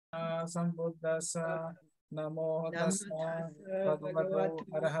Sambuddhassa Namo tassa bhagavato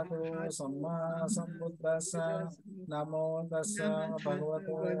arahato samma sambuddhassa Namo tassa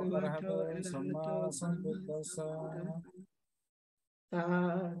bhagavato arahato samma sambuddhassa.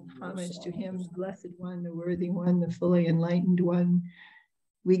 Homage to him, the blessed one, the worthy one, the fully enlightened one.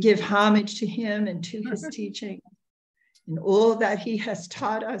 We give homage to him and to his teaching and all that he has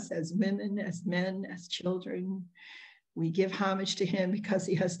taught us as women, as men, as children. We give homage to him because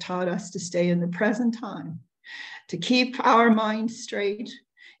he has taught us to stay in the present time, to keep our mind straight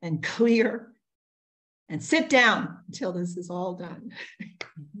and clear and sit down until this is all done.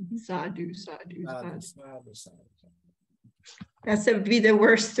 Sadhu, sadhu, sadhu. That would be the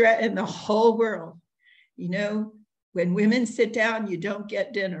worst threat in the whole world. You know, when women sit down, you don't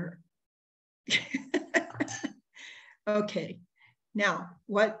get dinner. Okay. Now,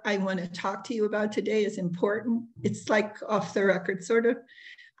 what I want to talk to you about today is important. It's like off the record, sort of.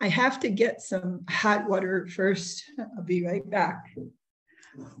 I have to get some hot water first. I'll be right back.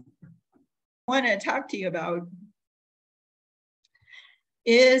 What I want to talk to you about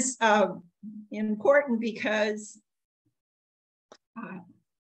is important because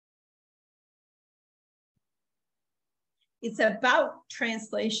it's about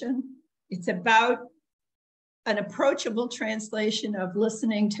translation. It's about an approachable translation of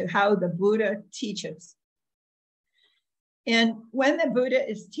listening to how the Buddha teaches. And when the Buddha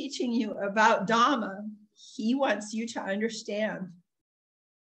is teaching you about Dhamma, he wants you to understand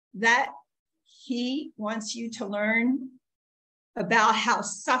that he wants you to learn about how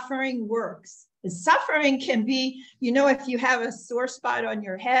suffering works. And suffering can be, you know, if you have a sore spot on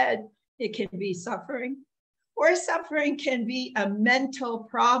your head, it can be suffering. Or suffering can be a mental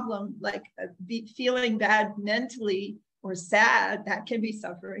problem, like feeling bad mentally or sad, that can be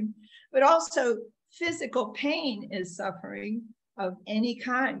suffering. But also physical pain is suffering of any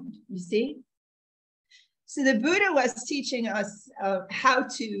kind, you see? So the Buddha was teaching us how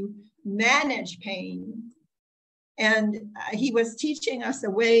to manage pain. And he was teaching us a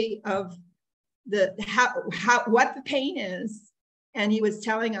way of what the pain is. And he was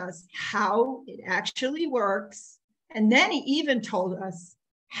telling us how it actually works. And then he even told us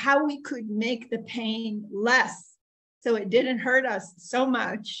how we could make the pain less so it didn't hurt us so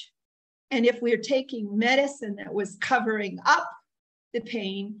much. And if we're taking medicine that was covering up the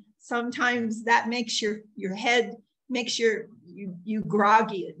pain, sometimes that makes your head, makes you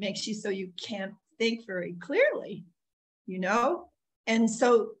groggy. It makes you so you can't think very clearly, you know? And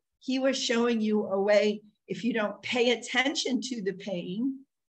so he was showing you a way. If you don't pay attention to the pain,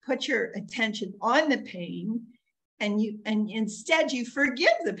 put your attention on the pain, and instead you forgive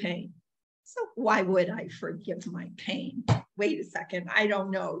the pain. So why would I forgive my pain? Wait a second, I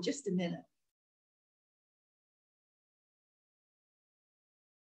don't know, just a minute.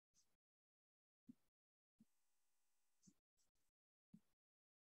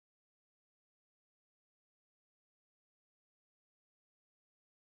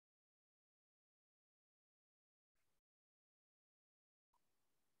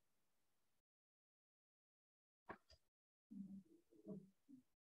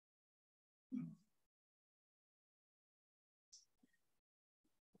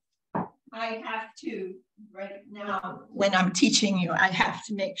 I have to, right now, when I'm teaching you, I have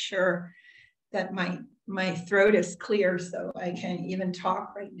to make sure that my throat is clear so I can even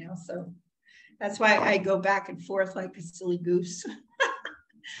talk right now. So that's why I go back and forth like a silly goose.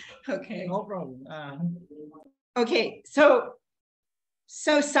 Okay. No problem. Okay, so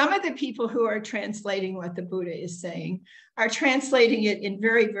some of the people who are translating what the Buddha is saying are translating it in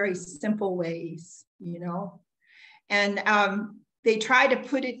very, very simple ways, you know, and they try to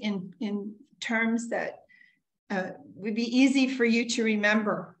put it in terms that would be easy for you to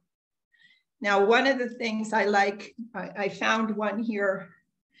remember. Now, one of the things I like, I found one here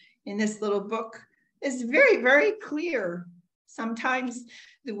in this little book, is very, very clear. Sometimes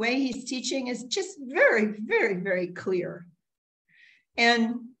the way he's teaching is just very, very, very clear.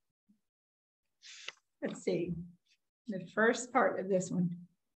 And let's see, the first part of this one.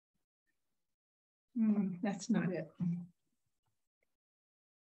 That's not it.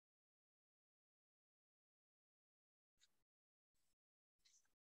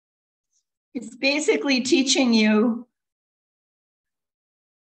 It's basically teaching you.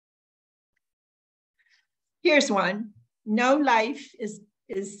 Here's one. No life is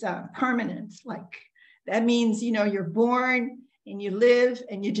permanent. Like that means, you know, you're born and you live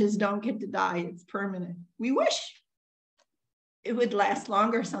and you just don't get to die. It's permanent. We wish it would last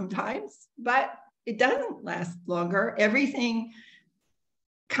longer sometimes, but it doesn't last longer. Everything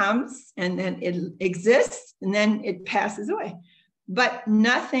comes and then it exists and then it passes away. but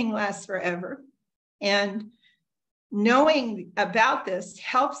nothing lasts forever. And knowing about this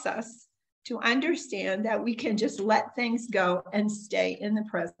helps us to understand that we can just let things go and stay in the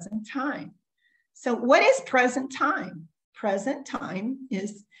present time. So what is present time? Present time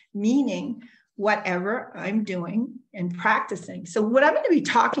is meaning whatever I'm doing and practicing. So what I'm going to be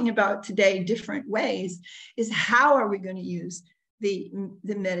talking about today, different ways, is how are we going to use the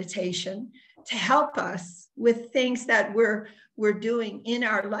meditation to help us with things that we're doing in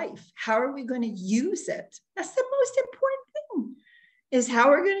our life. How are we going to use it? That's the most important thing, is how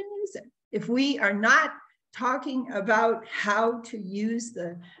we're going to use it. If we are not talking about how to use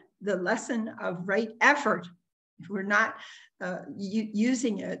the lesson of right effort, if we're not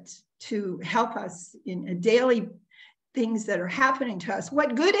using it to help us in a daily things that are happening to us,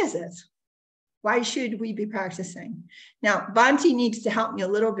 what good is it? Why should we be practicing? Now, Bhante needs to help me a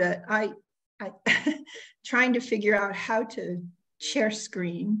little bit. I trying to figure out how to share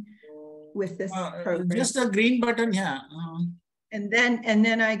screen with this program. Just a green button here. And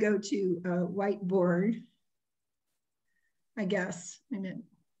then I go to whiteboard, I guess. I mean,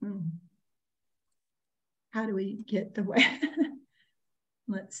 how do we get the way?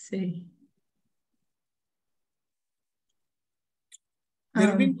 Let's see. There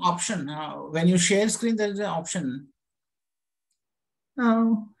will be an option. When you share screen, there is an option.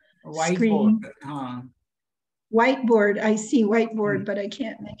 Oh, Whiteboard. Whiteboard. I see whiteboard, but I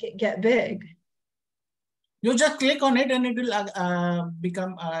can't make it get big. You just click on it and it will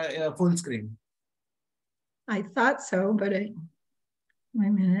become a full screen. I thought so, but wait a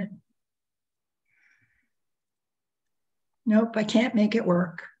minute. Nope, I can't make it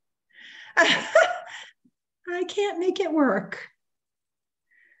work. I can't make it work.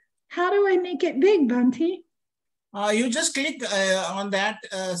 How do I make it big, Bhante? You just click on that,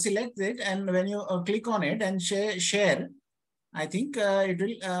 select it, and when you click on it and share, I think it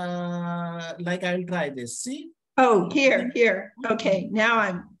will, like I'll try this. See? Oh, here. Okay, now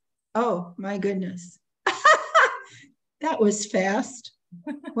I'm, oh my goodness. That was fast.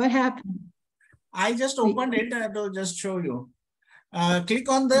 What happened? I just opened it to just show you. Click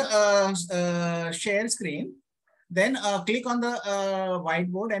on the share screen, then click on the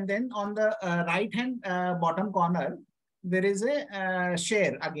whiteboard, and then on the right hand bottom corner, there is a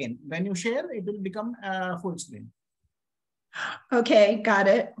share again. When you share, it will become full screen. Okay, got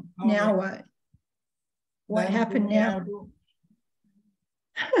it. Okay. Now what? What then happened now?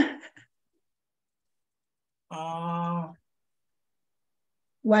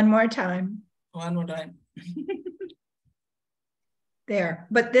 One more time. One more time. There,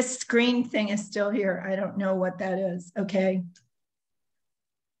 but this screen thing is still here. I don't know what that is. Okay.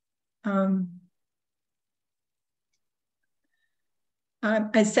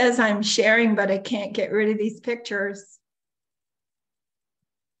 It says I'm sharing, but I can't get rid of these pictures.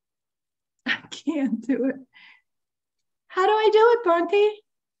 I can't do it. How do I do it, Bhante?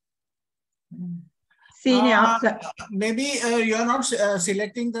 See now. Maybe you are not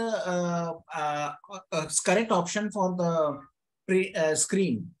selecting the correct option for the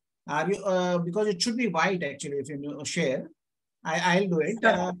screen. Are you? Because it should be white actually. If you share, I'll do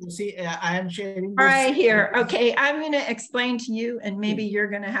it. See, I am sharing. All right, here. Okay, I'm going to explain to you, and maybe you're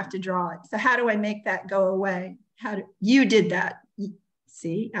going to have to draw it. So how do I make that go away? How do you did that?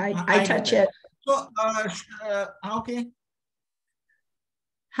 See, I touch it. So okay.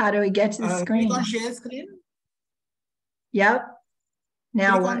 How do we get to the screen? Click on share screen. Yep.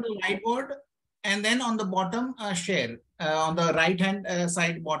 Now click what? on the whiteboard, and then on the bottom share. On the right hand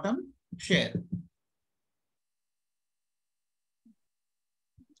side bottom, share.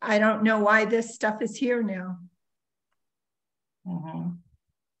 I don't know why this stuff is here now.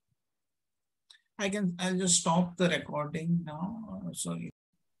 I'll just stop the recording now. Sorry.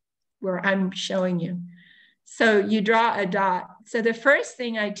 Where I'm showing you. So you draw a dot. So the first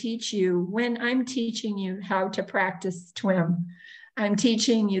thing I teach you when I'm teaching you how to practice TWIM, I'm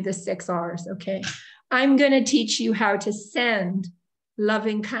teaching you the 6 R's, okay? I'm going to teach you how to send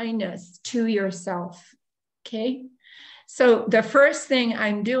loving kindness to yourself, okay? So the first thing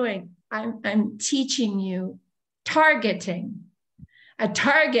I'm doing, I'm teaching you targeting. A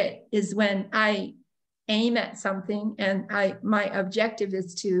target is when I aim at something and my objective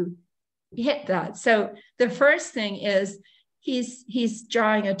is to hit that. So the first thing is he's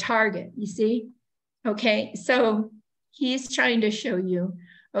drawing a target, you see? Okay, so he's trying to show you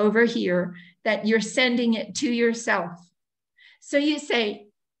over here that you're sending it to yourself. So you say,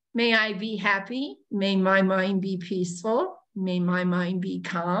 may I be happy? May my mind be peaceful? May my mind be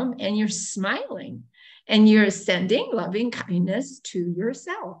calm? And you're smiling and you're sending loving kindness to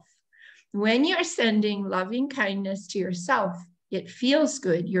yourself. When you're sending loving kindness to yourself, It feels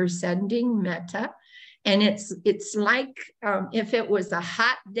good. You're sending metta. And it's like if it was a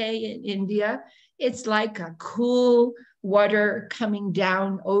hot day in India, it's like a cool water coming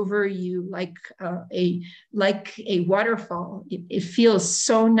down over you, like a waterfall. It feels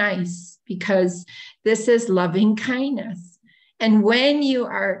so nice because this is loving kindness. And when you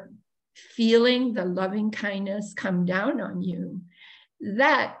are feeling the loving kindness come down on you,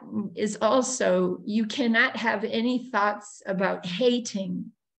 that is also, you cannot have any thoughts about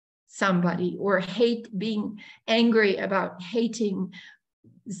hating somebody or being angry about hating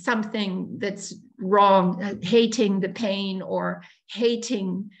something that's wrong, hating the pain or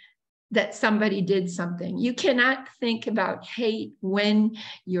hating that somebody did something. You cannot think about hate when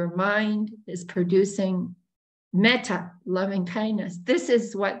your mind is producing metta, loving kindness. This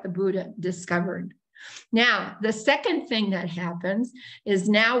is what the Buddha discovered. Now, the second thing that happens is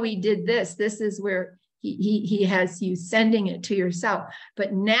now we did this. This is where he has you sending it to yourself.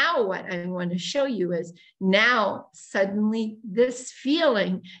 But now what I want to show you is now suddenly this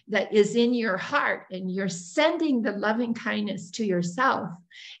feeling that is in your heart and you're sending the loving kindness to yourself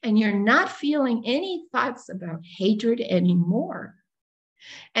and you're not feeling any thoughts about hatred anymore.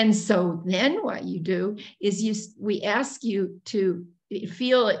 And so then what you do is we ask you to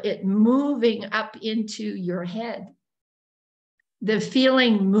feel it moving up into your head. The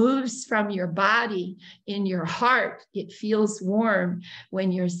feeling moves from your body in your heart. It feels warm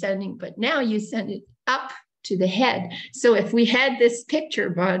when you're sending, but now you send it up to the head. So if we had this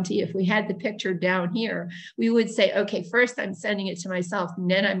picture, Bhante, if we had the picture down here, we would say, okay, first I'm sending it to myself, and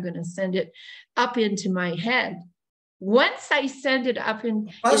then I'm going to send it up into my head. Once I send it up in,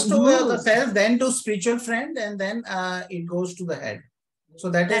 first to the self, then to spiritual friend, and then it goes to the head. So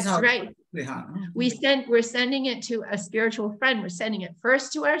that is how. Right. We're sending it to a spiritual friend. We're sending it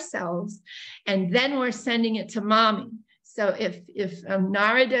first to ourselves, and then we're sending it to mommy. So if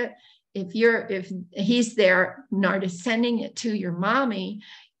Narada, if he's there, Narada's sending it to your mommy,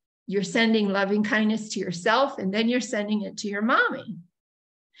 you're sending loving kindness to yourself, and then you're sending it to your mommy.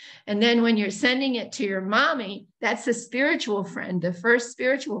 And then when you're sending it to your mommy, that's a spiritual friend, the first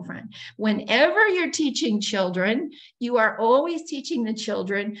spiritual friend. Whenever you're teaching children, you are always teaching the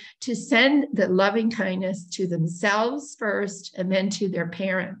children to send the loving kindness to themselves first and then to their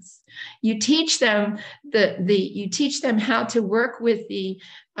parents. You teach them you teach them how to work with the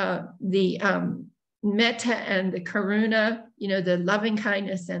metta and the karuna, the loving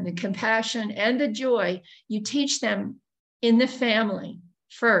kindness and the compassion and the joy. You teach them in the family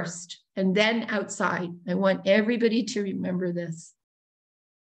first, and then outside. I want everybody to remember this.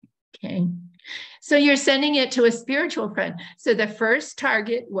 Okay. So you're sending it to a spiritual friend. So the first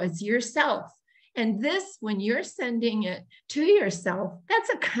target was yourself. And this, when you're sending it to yourself, that's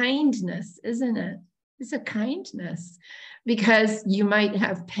a kindness, isn't it? It's a kindness because you might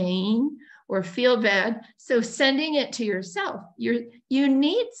have pain or feel bad. So sending it to yourself, you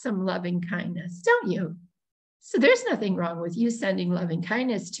need some loving kindness, don't you? So there's nothing wrong with you sending loving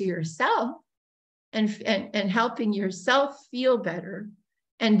kindness to yourself and helping yourself feel better.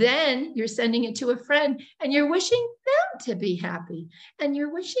 And then you're sending it to a friend and you're wishing them to be happy and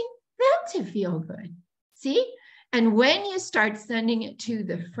you're wishing them to feel good. See? And when you start sending it to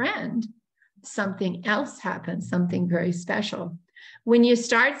the friend, something else happens, something very special. When you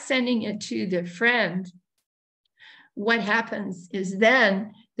start sending it to the friend, what happens is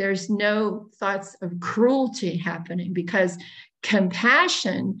then there's no thoughts of cruelty happening, because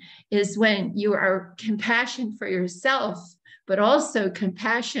compassion is when you are compassion for yourself, but also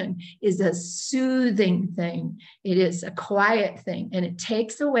compassion is a soothing thing. It is a quiet thing, and it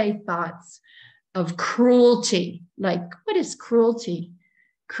takes away thoughts of cruelty. Like, what is cruelty?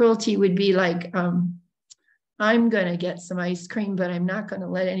 Cruelty would be like, I'm going to get some ice cream, but I'm not going to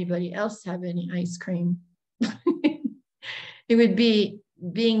let anybody else have any ice cream. It would be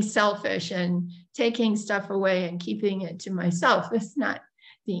being selfish and taking stuff away and keeping it to myself. It's not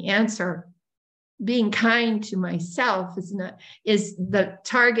the answer. Being kind to myself is the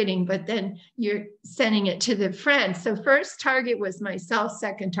targeting, but then you're sending it to the friend. So first target was myself,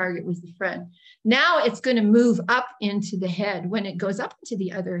 second target was the friend. Now it's going to move up into the head. When it goes up into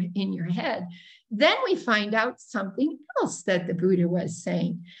the other in your head, then we find out something else that the Buddha was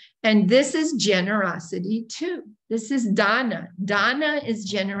saying. And this is generosity too. This is dana. Dana is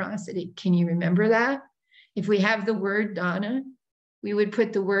generosity. Can you remember that? If we have the word dana, we would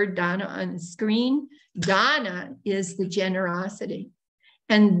put the word dana on the screen. Dana is the generosity.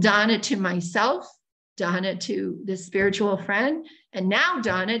 And dana to myself, dana to the spiritual friend, and now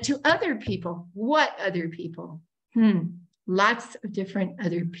dana to other people. What other people? lots of different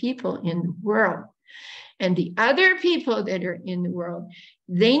other people in the world. And the other people that are in the world,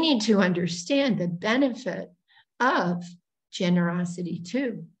 they need to understand the benefit of generosity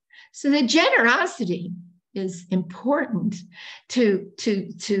too. So the generosity is important to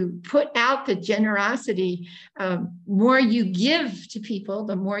put out the generosity. More you give to people,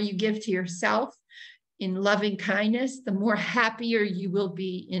 the more you give to yourself in loving kindness, the more happier you will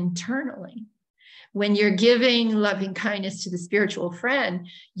be internally. When you're giving loving kindness to the spiritual friend,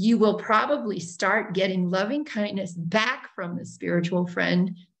 you will probably start getting loving kindness back from the spiritual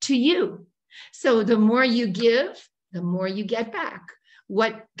friend to you. So the more you give, the more you get back.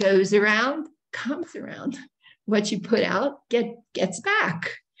 What goes around comes around. What you put out gets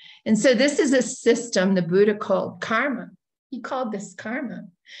back. And so this is a system the Buddha called karma. He called this karma.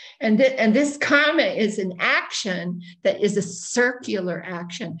 And this karma is an action that is a circular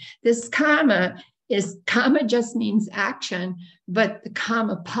action. This karma just means action, but the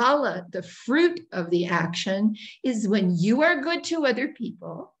kamapala, the fruit of the action, is when you are good to other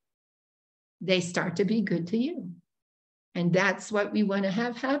people, they start to be good to you. And that's what we want to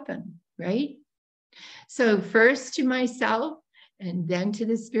have happen, right? So first to myself, and then to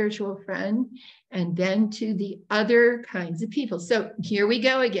the spiritual friend, and then to the other kinds of people. So here we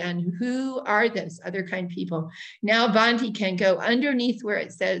go again. Who are those other kind of people? Now Bhante can go underneath where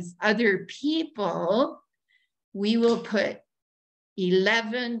it says other people. We will put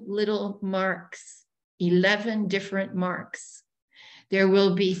 11 little marks, 11 different marks. There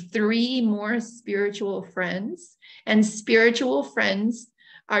will be 3 more spiritual friends, and spiritual friends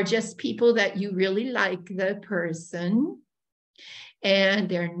are just people that you really like the person, and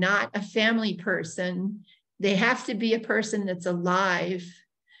they're not a family person. They have to be a person that's alive.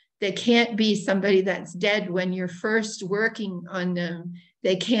 They can't be somebody that's dead when you're first working on them.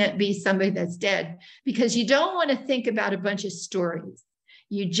 They can't be somebody that's dead, because you don't want to think about a bunch of stories.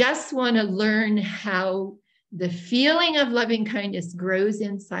 You just want to learn how the feeling of loving kindness grows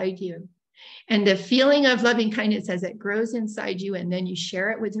inside you. And the feeling of loving kindness as it grows inside you, and then you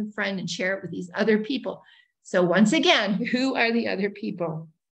share it with a friend and share it with these other people. So once again, who are the other people?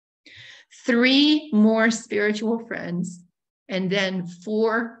 3 more spiritual friends, and then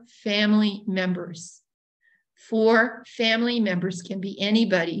 4 family members. 4 family members can be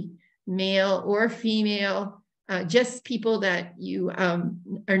anybody, male or female, just people that you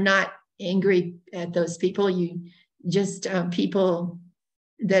are not angry at those people. You just people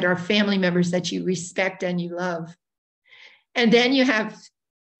that are family members that you respect and you love. And then you have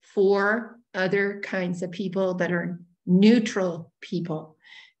 4 other kinds of people that are neutral people.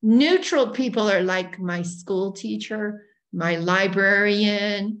 Neutral people are like my school teacher, my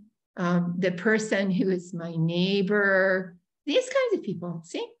librarian, the person who is my neighbor, these kinds of people.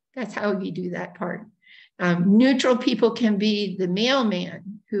 See, that's how we do that part. Neutral people can be the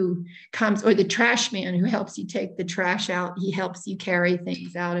mailman who comes, or the trash man who helps you take the trash out. He helps you carry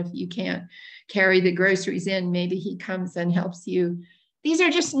things out. If you can't carry the groceries in, maybe he comes and helps you. These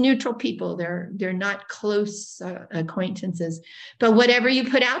are just neutral people. They're not close acquaintances. But whatever you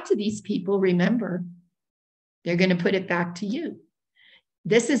put out to these people, remember, they're going to put it back to you.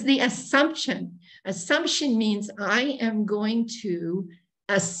 This is the assumption. Assumption means I am going to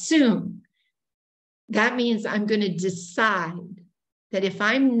assume. That means I'm going to decide that if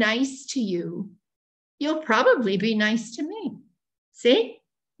I'm nice to you, you'll probably be nice to me. See?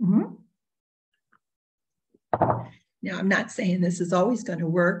 Mm-hmm. Now, I'm not saying this is always going to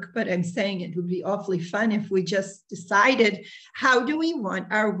work, but I'm saying it would be awfully fun if we just decided, how do we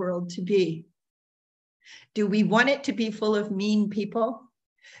want our world to be? Do we want it to be full of mean people?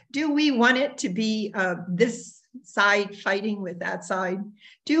 Do we want it to be this side fighting with that side?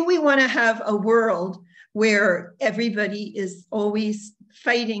 Do we want to have a world where everybody is always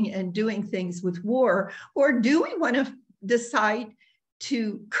fighting and doing things with war? Or do we want to decide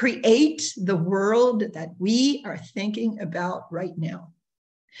to create the world that we are thinking about right now?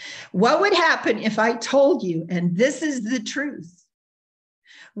 What would happen if I told you, and this is the truth,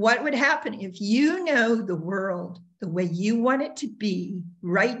 what would happen if you know the world the way you want it to be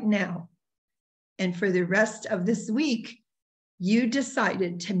right now, and for the rest of this week, you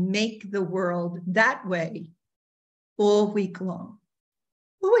decided to make the world that way all week long?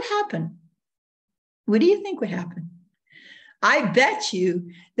 What would happen? What do you think would happen? I bet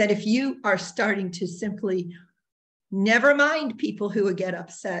you that if you are starting to simply never mind people who get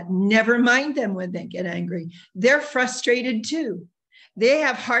upset, never mind them when they get angry, they're frustrated too. They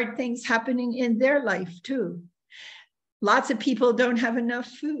have hard things happening in their life too. Lots of people don't have enough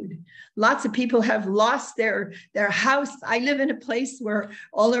food. Lots of people have lost their house. I live in a place where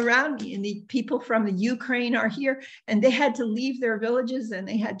all around me, and the people from the Ukraine are here, and they had to leave their villages and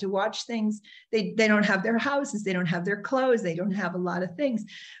they had to watch things. They don't have their houses. They don't have their clothes. They don't have a lot of things.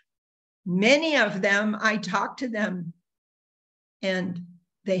 Many of them, I talk to them, and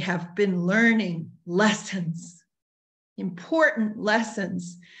they have been learning lessons, important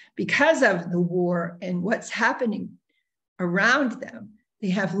lessons, because of the war and what's happening around them. They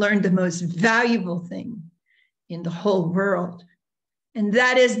have learned the most valuable thing in the whole world. And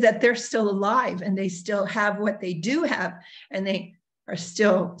that is that they're still alive and they still have what they do have, and they are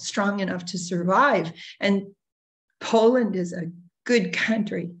still strong enough to survive. And Poland is a good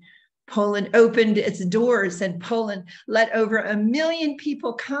country. Poland opened its doors, and Poland let over 1 million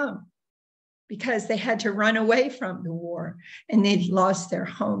people come because they had to run away from the war, and they'd lost their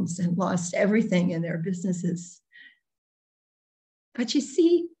homes and lost everything in their businesses. But you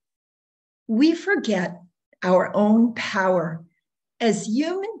see, we forget our own power. As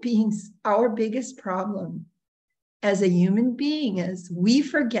human beings, our biggest problem as a human being is we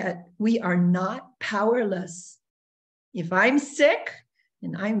forget we are not powerless. If I'm sick,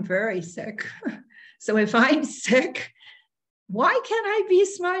 and I'm very sick, so if I'm sick, why can't I be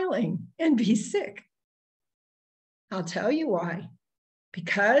smiling and be sick? I'll tell you why.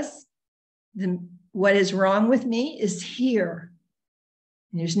 Because what is wrong with me is here.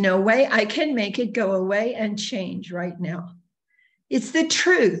 There's no way I can make it go away and change right now. It's the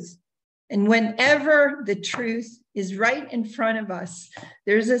truth. And whenever the truth is right in front of us,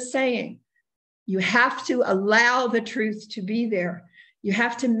 there's a saying, you have to allow the truth to be there. You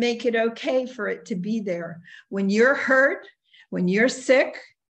have to make it okay for it to be there. When you're hurt, when you're sick,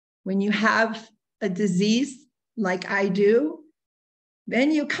 when you have a disease like I do,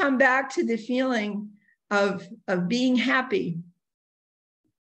 then you come back to the feeling of being happy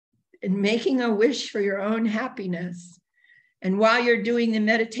and making a wish for your own happiness. And while you're doing the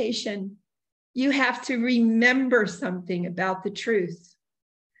meditation, you have to remember something about the truth.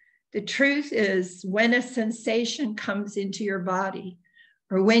 The truth is, when a sensation comes into your body,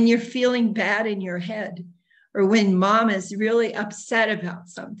 or when you're feeling bad in your head, or when mom is really upset about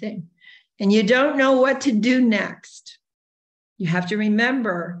something, and you don't know what to do next, you have to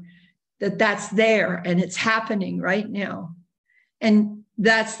remember that that's there and it's happening right now. And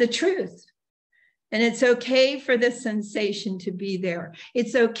that's the truth. And it's okay for the sensation to be there.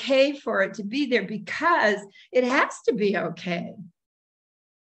 It's okay for it to be there because it has to be okay,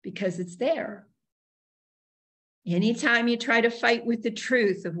 because it's there. Anytime you try to fight with the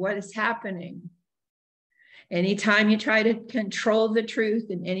truth of what is happening, anytime you try to control the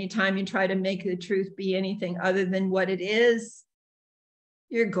truth, and anytime you try to make the truth be anything other than what it is,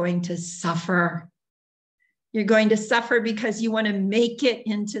 you're going to suffer. You're going to suffer because you want to make it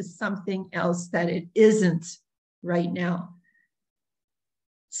into something else that it isn't right now.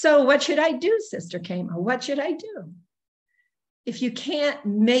 So what should I do, Sister Khema? What should I do? If you can't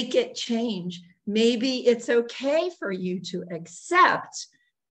make it change, maybe it's okay for you to accept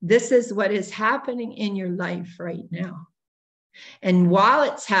this is what is happening in your life right now. And while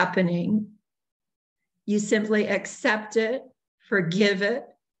it's happening, you simply accept it, forgive it,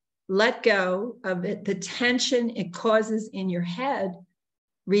 let go of it, the tension it causes in your head,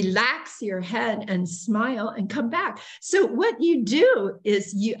 relax your head and smile and come back. So what you do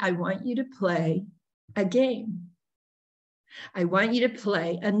is I want you to play a game. I want you to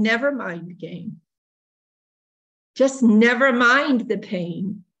play a never mind game. Just never mind the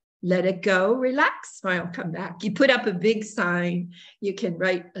pain. Let it go, relax, smile, come back. You put up a big sign. You can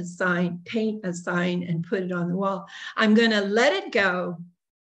write a sign, paint a sign and put it on the wall. I'm going to let it go.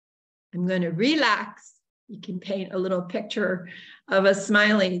 I'm going to relax. You can paint a little picture of a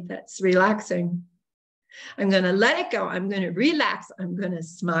smiley that's relaxing. I'm going to let it go. I'm going to relax. I'm going to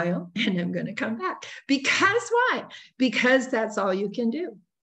smile and I'm going to come back. Because why? Because that's all you can do.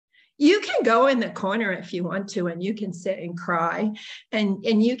 You can go in the corner if you want to, and you can sit and cry, and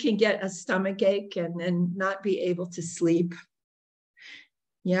you can get a stomach ache and then not be able to sleep.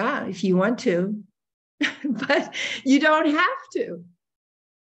 Yeah, if you want to, but you don't have to.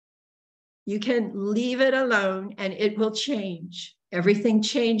 You can leave it alone and it will change. Everything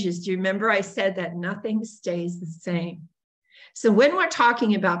changes. Do you remember I said that nothing stays the same? So when we're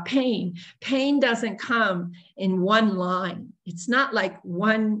talking about pain, pain doesn't come in one line. It's not like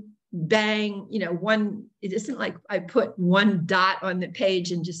one bang, it isn't like I put one dot on the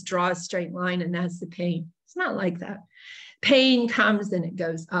page and just draw a straight line and that's the pain. It's not like that. Pain comes and it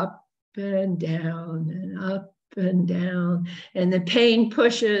goes up and down and up and down, and the pain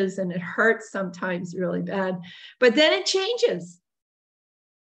pushes and it hurts sometimes really bad, but then it changes.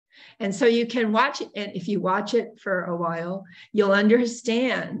 And so you can watch it. And if you watch it for a while, you'll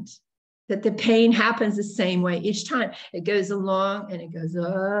understand that the pain happens the same way each time. It goes along and it goes, and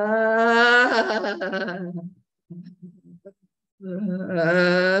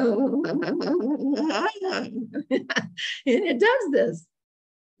it does this.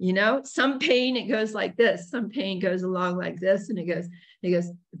 You know, some pain, it goes like this. Some pain goes along like this, and it goes,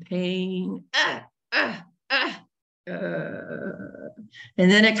 pain, and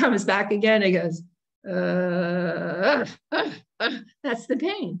then it comes back again. It goes, that's the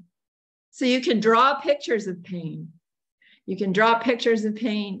pain. So you can draw pictures of pain. You can draw pictures of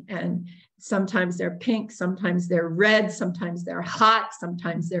pain, and sometimes they're pink, sometimes they're red, sometimes they're hot,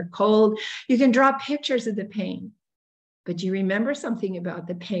 sometimes they're cold. You can draw pictures of the pain. But you remember something about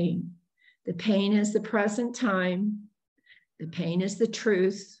the pain. The pain is the present time. The pain is the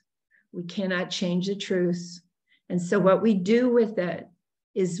truth. We cannot change the truth. And so what we do with it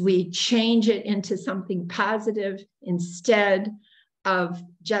is we change it into something positive instead of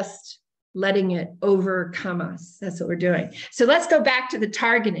just letting it overcome us. That's what we're doing. So let's go back to the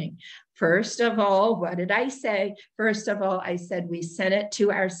targeting. First of all, what did I say? First of all, I said we sent it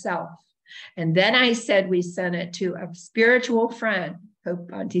to ourselves. And then I said we sent it to a spiritual friend.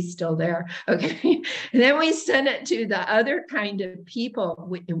 Hope Khanti's still there. Okay. And then we sent it to the other kind of people.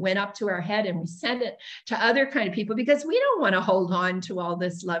 It went up to our head and we sent it to other kind of people because we don't want to hold on to all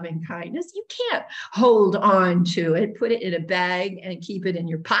this loving kindness. You can't hold on to it, put it in a bag and keep it in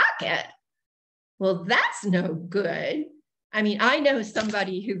your pocket. Well, that's no good. I mean, I know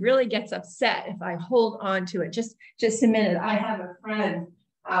somebody who really gets upset if I hold on to it. Just a minute. I have a friend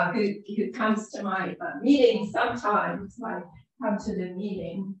who comes to my meeting sometimes. I come to the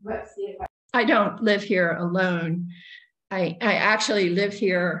meeting. Let's see if I don't live here alone. I actually live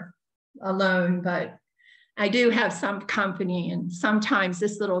here alone, but I do have some company, and sometimes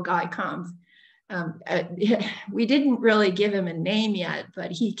this little guy comes. We didn't really give him a name yet,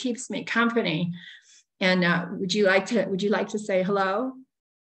 but he keeps me company. And would you like to say hello?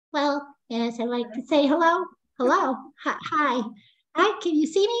 Well, yes, I'd like to say hello. Hello. Hi. Hi, can you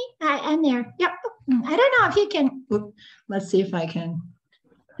see me? I'm there. Yep. I don't know if you can. Let's see if I can.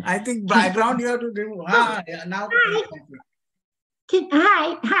 I think background you have to remove. Yeah, now. Hi.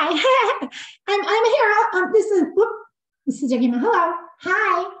 Hi. I'm here. This is Khema. Hello.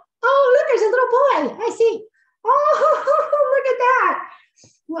 Hi. Oh, look, there's a little boy. I see. Oh, look at that.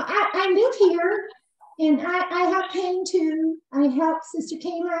 Well, I live here, and I have pain too. I help Sister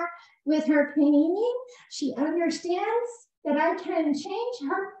Khema with her pain. She understands that I can change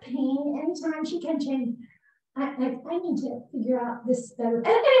her pain anytime she can change. I need to figure out this better.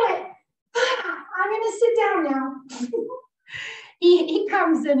 Anyway, I'm going to sit down now. He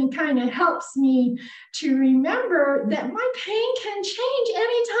comes in and kind of helps me to remember that my pain can change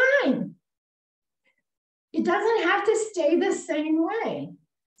anytime. It doesn't have to stay the same way.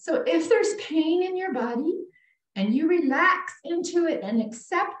 So if there's pain in your body and you relax into it and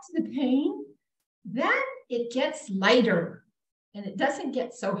accept the pain, then it gets lighter and it doesn't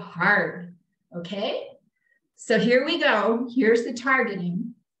get so hard, okay? So here we go. Here's the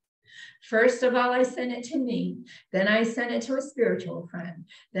targeting. First of all, I sent it to me. Then I sent it to a spiritual friend.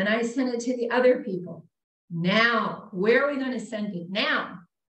 Then I sent it to the other people. Now, where are we going to send it now?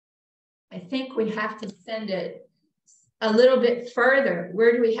 I think we have to send it a little bit further.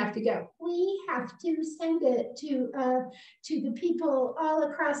 Where do we have to go? We have to send it to the people all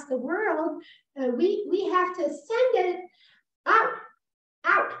across the world. We have to send it out,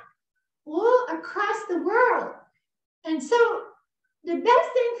 all across the world. And so the best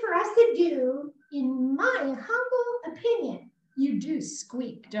thing for us to do, in my humble opinion, you do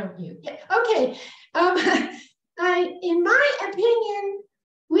squeak, don't you? Yeah, okay. In my opinion,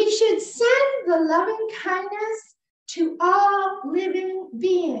 we should send the loving kindness to all living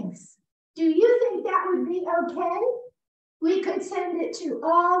beings. Do you think that would be okay? We could send it to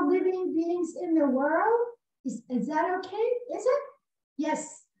all living beings in the world. Is that okay? Is it?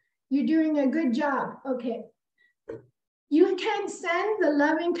 Yes, you're doing a good job. Okay. You can send the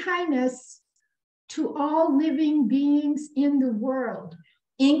loving kindness to all living beings in the world,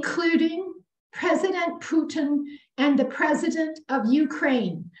 including President Putin and the President of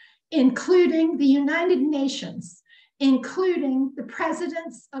Ukraine, including the United Nations, including the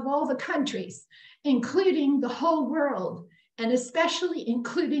presidents of all the countries, including the whole world, and especially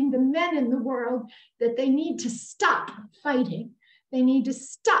including the men in the world, that they need to stop fighting. They need to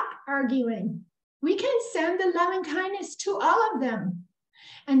stop arguing. We can send the loving kindness to all of them.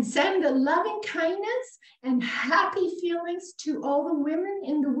 and send the loving kindness and happy feelings to all the women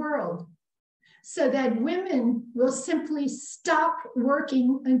in the world, so that women will simply stop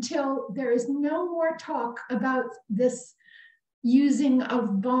working until there is no more talk about this using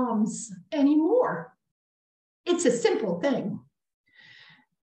of bombs anymore. It's a simple thing.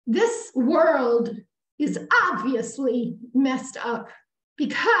 This world is obviously messed up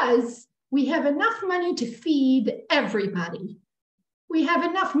because we have enough money to feed everybody. We have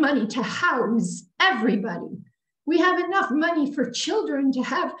enough money to house everybody. We have enough money for children to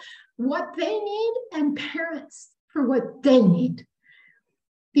have what they need and parents for what they need.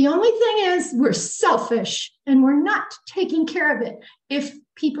 The only thing is we're selfish and we're not taking care of it. If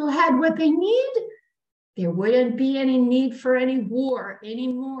people had what they need, there wouldn't be any need for any war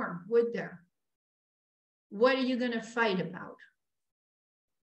anymore, would there? What are you going to fight about?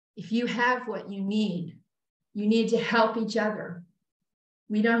 If you have what you need to help each other.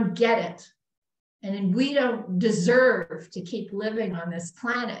 We don't get it. And we don't deserve to keep living on this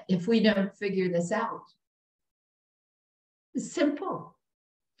planet if we don't figure this out. It's simple.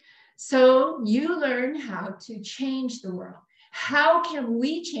 So you learn how to change the world. How can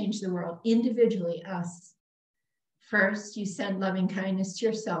we change the world? Individually, us. First, you send loving kindness to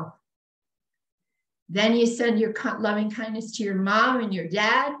yourself. Then you send your loving kindness to your mom and your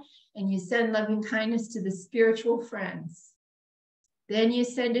dad, and you send loving kindness to the spiritual friends. Then you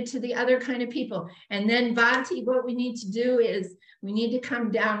send it to the other kind of people. And then, Bhante, what we need to do is we need to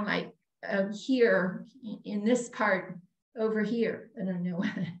come down like here in this part over here. I don't know.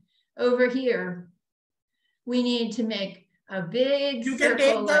 Over here. We need to make a big You circle.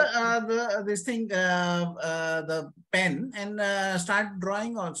 can take the pen and start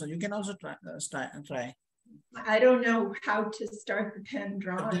drawing also. You can also try. I don't know how to start the pen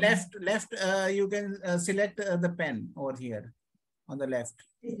drawing. Left, you can select the pen over here. On the left.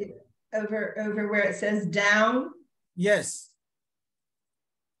 Is it over where it says down? Yes.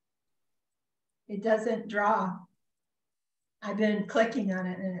 It doesn't draw. I've been clicking on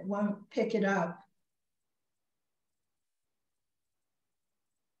it and it won't pick it up.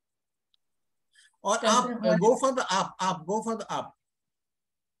 Or up, go for the up, go for the up.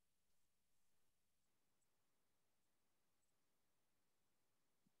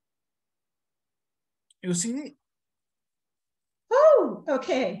 You see? Oh,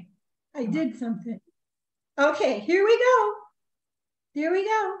 okay. I did something. Okay, here we go. Here we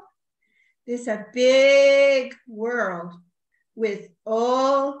go. This is a big world with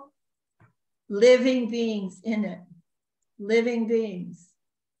all living beings in it. Living beings.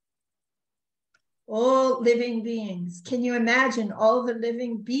 All living beings. Can you imagine all the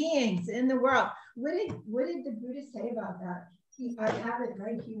living beings in the world? What did the Buddha say about that? I have it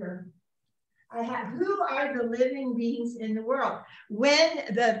right here. Who are the living beings in the world? When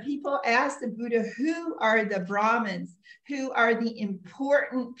the people asked the Buddha, who are the Brahmins? Who are the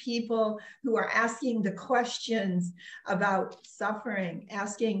important people who are asking the questions about suffering,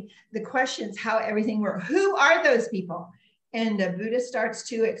 asking the questions how everything works? Who are those people? And the Buddha starts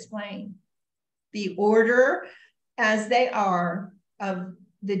to explain the order as they are of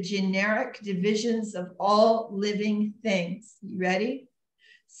the generic divisions of all living things. You ready?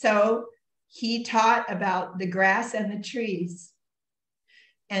 So he taught about the grass and the trees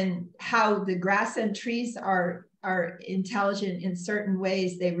and how the grass and trees are intelligent in certain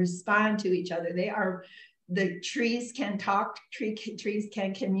ways. They respond to each other. The trees can talk, trees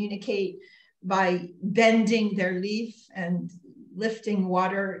can communicate by bending their leaf and lifting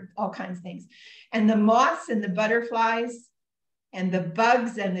water, all kinds of things. And the moths and the butterflies and the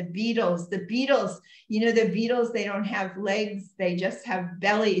bugs and the beetles, you know, the beetles, they don't have legs, they just have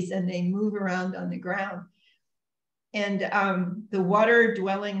bellies and they move around on the ground. And the water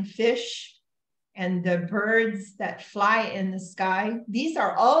dwelling fish and the birds that fly in the sky, these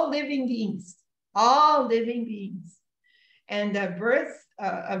are all living beings, all living beings. And the birth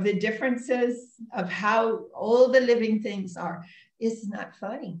of the differences of how all the living things are is not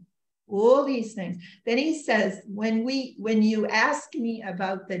funny. All these things. Then he says, when you ask me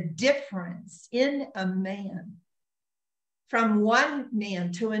about the difference in a man, from one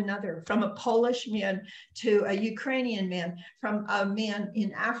man to another, from a Polish man to a Ukrainian man, from a man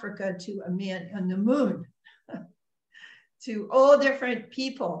in Africa to a man on the moon, to all different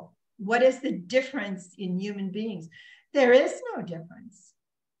people, what is the difference in human beings? There is no difference.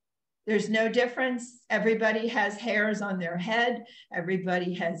 There's no difference. Everybody has hairs on their head.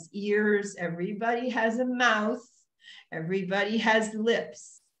 Everybody has ears. Everybody has a mouth. Everybody has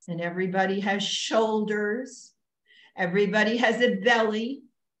lips. And everybody has shoulders. Everybody has a belly.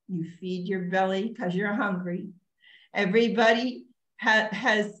 You feed your belly because you're hungry. Everybody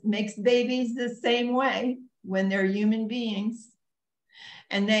makes babies the same way when they're human beings.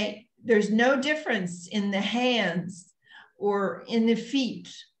 And there's no difference in the hands or in the feet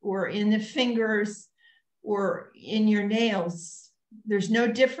or in the fingers or in your nails. There's no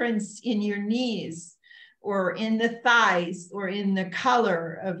difference in your knees or in the thighs or in the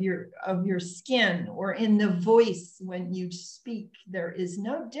color of your skin or in the voice when you speak. There is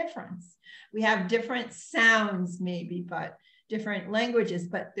no difference. We have different sounds maybe, but different languages,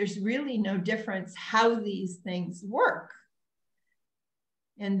 but there's really no difference how these things work.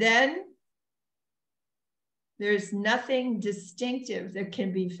 And then there's nothing distinctive that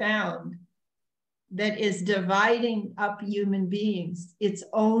can be found that is dividing up human beings. It's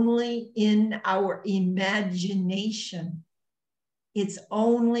only in our imagination. It's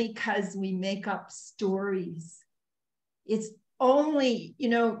only because we make up stories. It's only,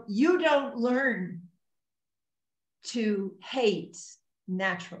 you don't learn to hate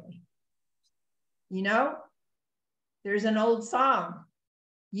naturally. There's an old song.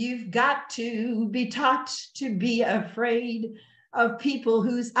 You've got to be taught to be afraid of people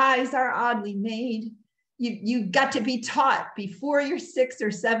whose eyes are oddly made. You've got to be taught before you're 6 or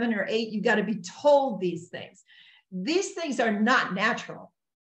 7 or 8. You've got to be told these things. These things are not natural.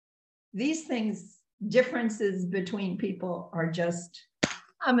 These things, differences between people, are just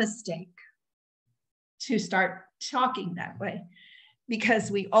a mistake to start talking that way,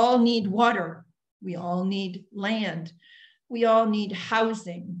 because we all need water. We all need land. We all need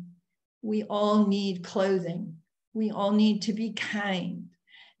housing. We all need clothing. We all need to be kind.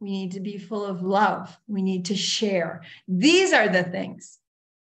 We need to be full of love. We need to share. These are the things.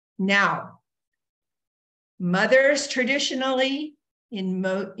 Now, mothers traditionally,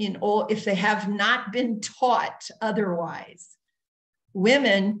 if they have not been taught otherwise,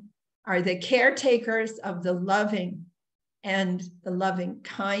 women are the caretakers of the loving and the loving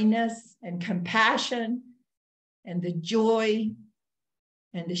kindness and compassion and the joy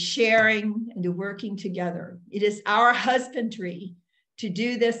and the sharing and the working together. It is our husbandry to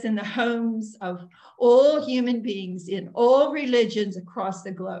do this in the homes of all human beings in all religions across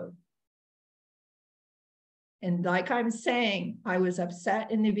the globe. And like I'm saying, I was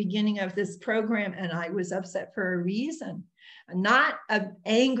upset in the beginning of this program, and I was upset for a reason. Not an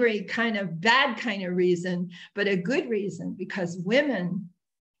angry kind of bad kind of reason, but a good reason, because women,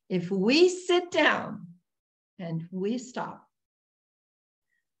 if we sit down and we stop,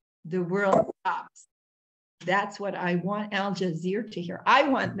 the world stops. That's what I want Al Jazeera to hear. I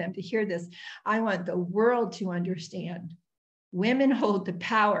want them to hear this. I want the world to understand. Women hold the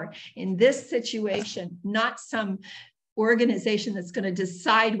power in this situation, not some organization that's going to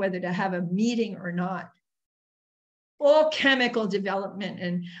decide whether to have a meeting or not. All chemical development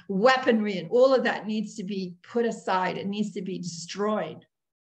and weaponry and all of that needs to be put aside. It needs to be destroyed.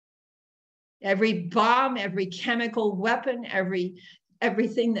 Every bomb, every chemical weapon,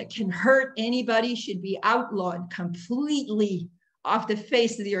 everything that can hurt anybody should be outlawed completely off the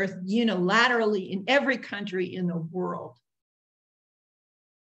face of the earth, unilaterally, in every country in the world.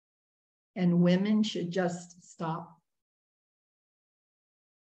 And women should just stop.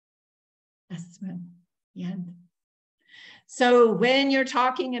 That's the end. So when you're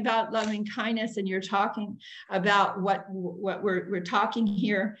talking about loving kindness and you're talking about what we're talking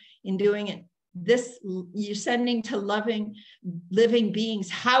here in doing it, this, you're sending to living beings.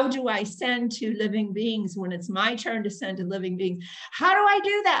 How do I send to living beings when it's my turn to send to living beings? How do I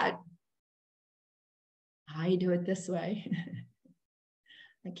do that? I do it this way.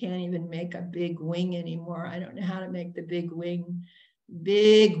 I can't even make a big wing anymore. I don't know how to make the big wing,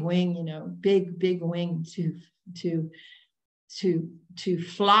 big wing to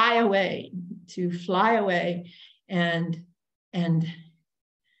fly away, and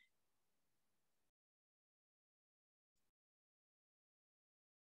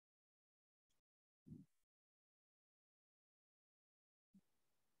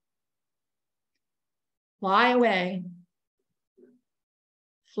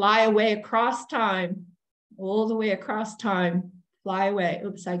fly away across time, all the way across time, fly away.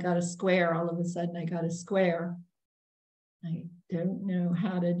 Oops, I got a square. All of a sudden I got a square. I don't know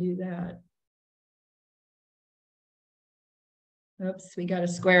how to do that. Oops, we got a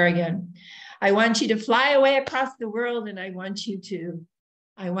square again. I want you to fly away across the world, and I want you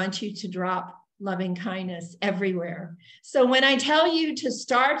to drop loving kindness everywhere. So when I tell you to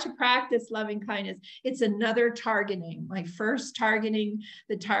start to practice loving kindness, it's another targeting. My first targeting,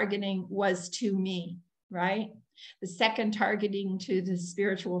 the targeting was to me, right? The second targeting to the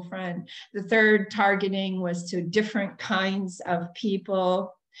spiritual friend. The third targeting was to different kinds of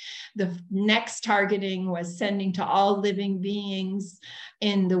people. The next targeting was sending to all living beings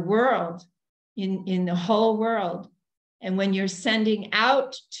in the world, in the whole world. And when you're sending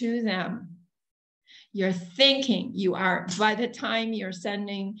out to them, you're thinking you are, by the time you're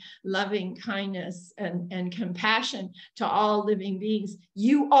sending loving kindness and compassion to all living beings,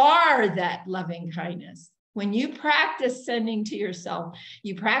 you are that loving kindness. When you practice sending to yourself,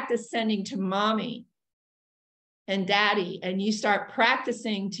 you practice sending to mommy and daddy, and you start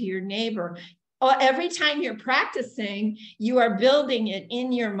practicing to your neighbor. Every time you're practicing, you are building it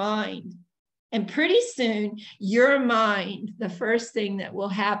in your mind. And pretty soon, your mind, the first thing that will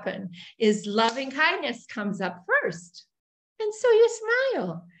happen is loving kindness comes up first. And so you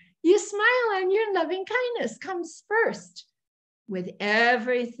smile. You smile and your loving kindness comes first with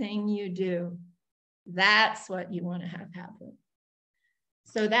everything you do. That's what you want to have happen.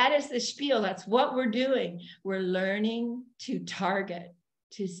 So that is the spiel. That's what we're doing. We're learning to target,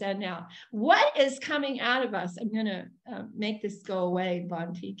 to send out. What is coming out of us? I'm going to make this go away,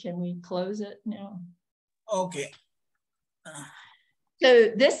 Bhante. Can we close it now? Okay.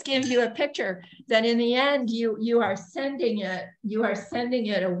 So this gives you a picture that in the end, you are sending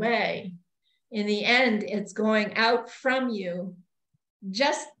it away. In the end, it's going out from you.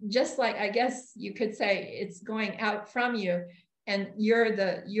 Just like, I guess you could say it's going out from you, and you're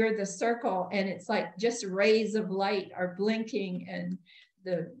the circle, and it's like just rays of light are blinking, and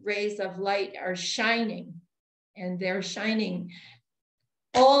the rays of light are shining, and they're shining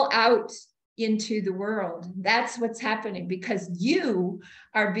all out into the world. That's what's happening, because you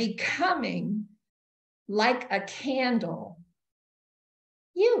are becoming like a candle.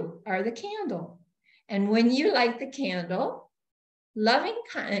 You are the candle. And when you light the candle, loving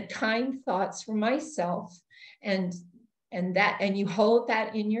kind thoughts for myself, and you hold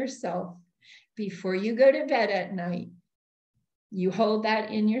that in yourself before you go to bed at night. You hold that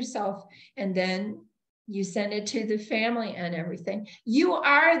in yourself, and then you send it to the family and everything. You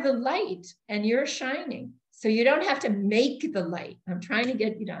are the light, and you're shining. So you don't have to make the light. I'm trying to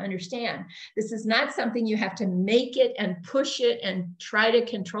get you to understand. This is not something you have to make it and push it and try to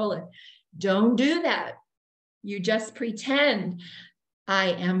control it. Don't do that. You just pretend, I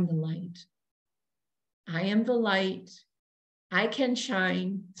am the light. I am the light. I can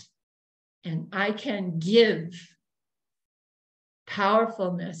shine, and I can give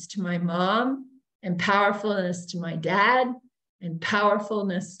powerfulness to my mom, and powerfulness to my dad, and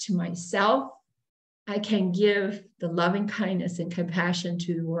powerfulness to myself. I can give the loving kindness and compassion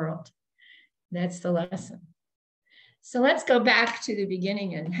to the world. That's the lesson. So let's go back to the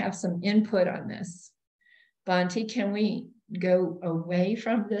beginning and have some input on this. Bhante, can we go away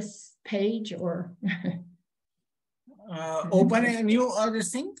from this page, or? Open a new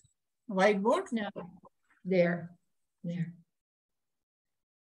this thing, whiteboard? No, there.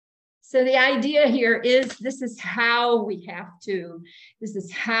 So the idea here is this is how we have to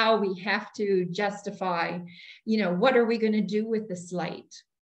justify, what are we going to do with this light?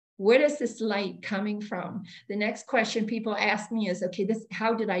 Where is this light coming from? The next question people ask me is, okay,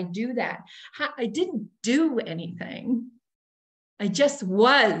 how did I do that? I didn't do anything. I just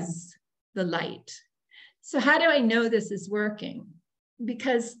was the light. So how do I know this is working?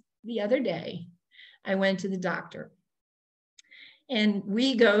 Because the other day I went to the doctor, and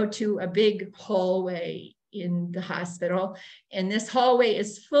we go to a big hallway in the hospital, and this hallway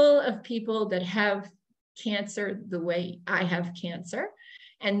is full of people that have cancer the way I have cancer,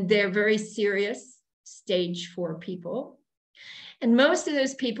 and they're very serious stage 4 people. And most of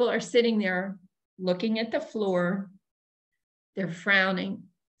those people are sitting there looking at the floor. They're frowning.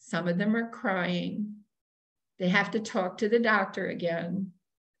 Some of them are crying. They have to talk to the doctor again.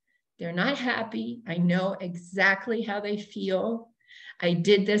 They're not happy. I know exactly how they feel. I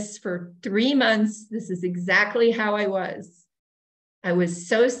did this for 3 months. This is exactly how I was. I was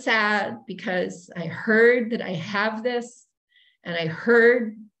so sad because I heard that I have this, and I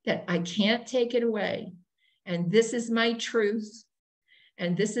heard that I can't take it away. And this is my truth.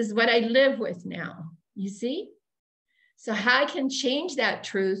 And this is what I live with now. You see? So how I can change that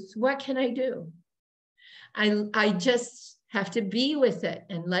truth, what can I do? I just have to be with it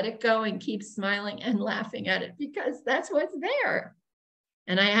and let it go and keep smiling and laughing at it, because that's what's there.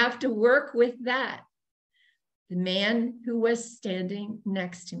 And I have to work with that. The man who was standing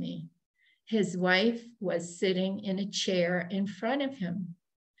next to me, his wife was sitting in a chair in front of him,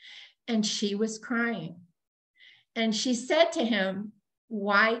 and she was crying. And she said to him,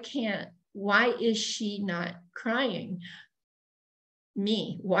 why is she not crying?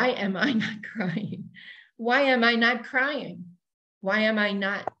 Me, why am I not crying? Why am I not crying? Why am I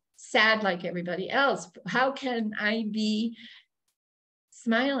not sad like everybody else? How can I be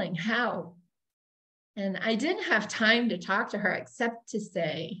smiling. How? And I didn't have time to talk to her except to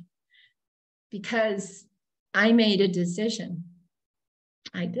say, because I made a decision.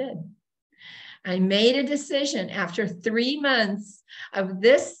 I did. I made a decision after 3 months of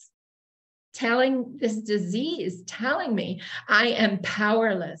this disease telling me I am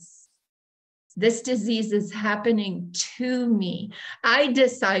powerless. This disease is happening to me. I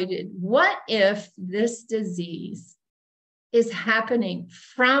decided, what if this disease is happening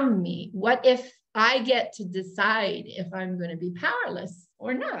from me? What if I get to decide if I'm going to be powerless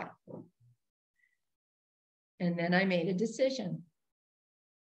or not? And then I made a decision.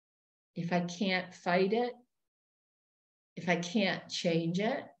 If I can't fight it, if I can't change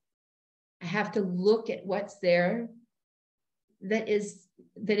it, I have to look at what's there that is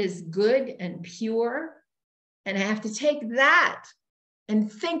good and pure. And I have to take that and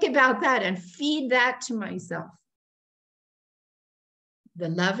think about that and feed that to myself. The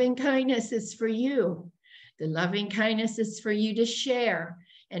loving kindness is for you. The loving kindness is for you to share.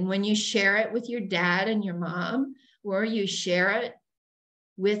 And when you share it with your dad and your mom, or you share it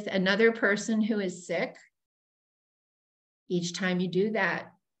with another person who is sick, each time you do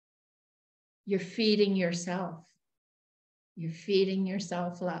that, you're feeding yourself. You're feeding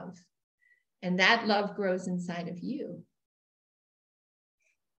yourself love. And that love grows inside of you.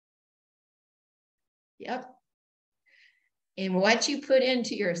 Yep. And what you put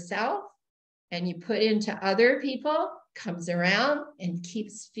into yourself and you put into other people comes around and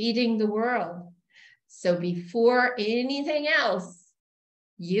keeps feeding the world. So before anything else,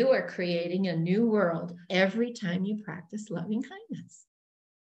 you are creating a new world every time you practice loving kindness.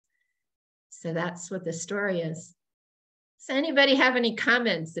 So that's what the story is. Does anybody have any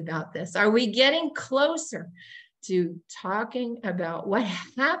comments about this? Are we getting closer to talking about what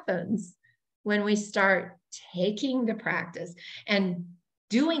happens when we start taking the practice and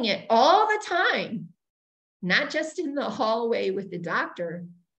doing it all the time, not just in the hallway with the doctor,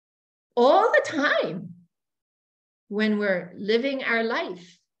 all the time when we're living our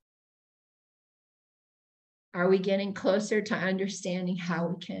life? Are we getting closer to understanding how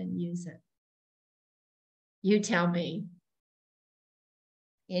we can use it? You tell me.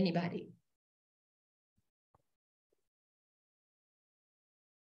 Anybody?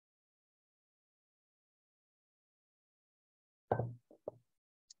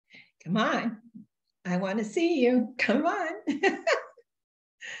 Come on. I want to see you. Come on.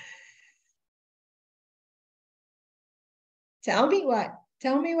 Tell me what.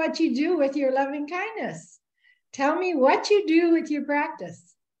 Tell me what you do with your loving kindness. Tell me what you do with your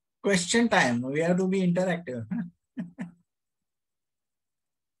practice. Question time. We have to be interactive.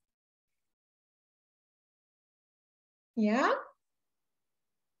 Yeah?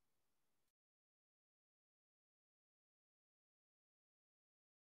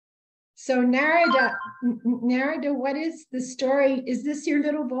 So Narada, what is the story? Is this your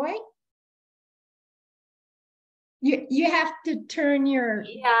little boy? You have to turn your...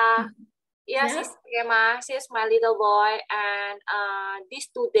 Yeah. Yes, Yeah? it's Khema. She's my little boy. And these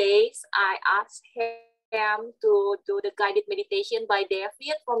 2 days, I asked him to do the guided meditation by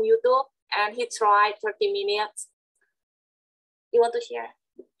David from YouTube. And he tried 30 minutes. You want to share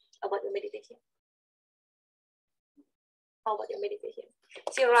about the meditation? How about your meditation?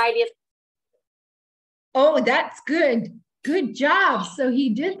 She write it. Oh, that's good. Good job. So he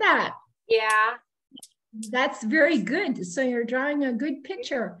did that. Yeah. That's very good. So you're drawing a good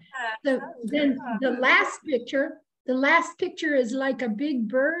picture. So then the last picture is like a big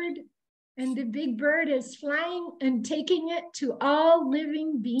bird, and the big bird is flying and taking it to all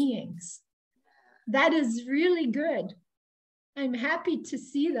living beings. That is really good. I'm happy to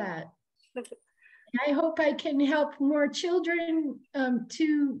see that. I hope I can help more children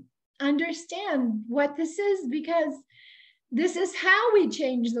to understand what this is, because this is how we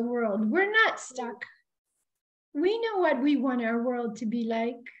change the world. We're not stuck. We know what we want our world to be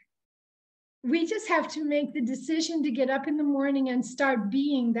like. We just have to make the decision to get up in the morning and start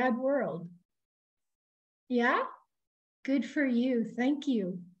being that world. Yeah? Good for you. Thank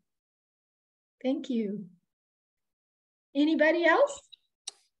you. Thank you. Anybody else?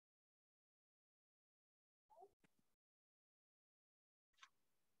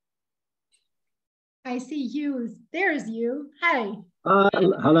 I see you. There's you. Hi.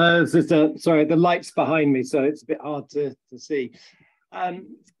 Hello, sister. Sorry, the light's behind me, so it's a bit hard to see.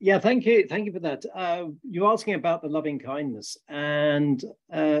 Yeah, thank you for that. You're asking about the loving kindness, and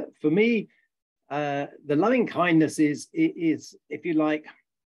for me, the loving kindness is, if you like,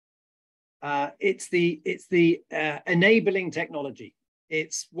 it's the enabling technology.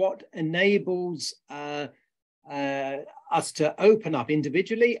 It's what enables us to open up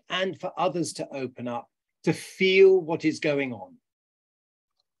individually and for others to open up, to feel what is going on.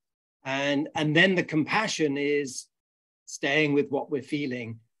 And then the compassion is staying with what we're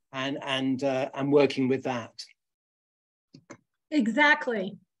feeling and working with that.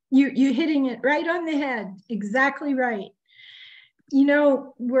 Exactly. You're hitting it right on the head. Exactly right. You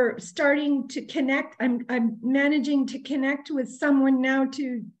know, we're starting to connect. I'm managing to connect with someone now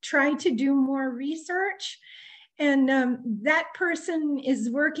to try to do more research. And that person is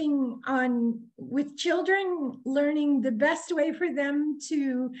working on with children, learning the best way for them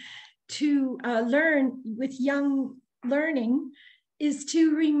to learn with young learning is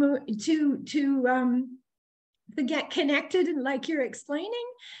to remove to get connected, like you're explaining,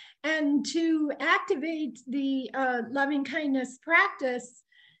 and to activate the loving kindness practice,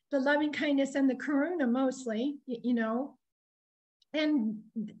 the loving kindness and the karuna mostly, you know, and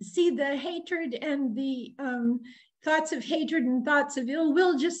see the hatred and the thoughts of hatred and thoughts of ill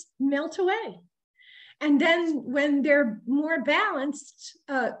will just melt away. And then when they're more balanced,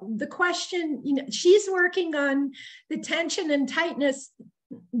 the question, you know, she's working on the tension and tightness,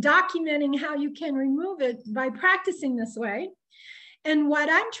 documenting how you can remove it by practicing this way. And what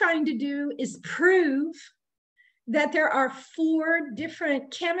I'm trying to do is prove that there are 4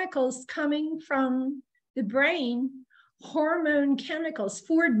 different chemicals coming from the brain, hormone chemicals,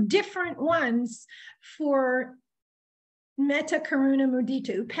 4 different ones for metta, karuna,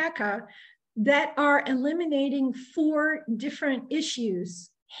 mudita, upekkha, that are eliminating 4 different issues: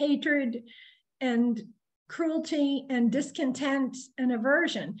 hatred and cruelty and discontent and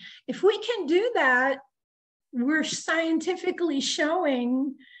aversion. If we can do that, we're scientifically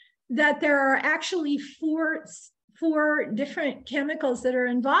showing that there are actually four different chemicals that are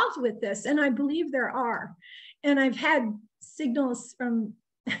involved with this. And I believe there are. And I've had signals from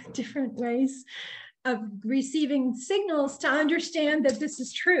different ways of receiving signals to understand that this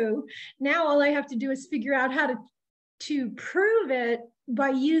is true. Now all I have to do is figure out how to prove it by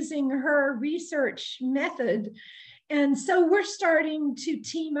using her research method. And so we're starting to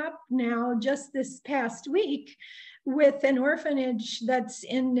team up now just this past week with an orphanage that's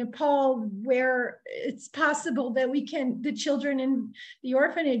in Nepal, where it's possible that the children in the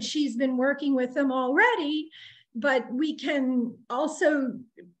orphanage, she's been working with them already, but we can also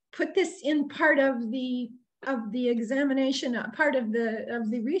put this in part of the examination, part of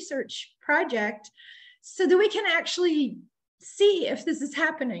the research project, so that we can actually see if this is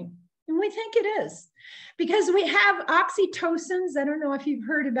happening. And we think it is, because we have oxytocins. I don't know if you've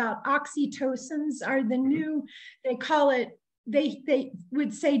heard about oxytocins, are the new, they call it, they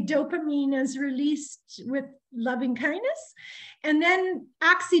would say dopamine is released with loving kindness. And then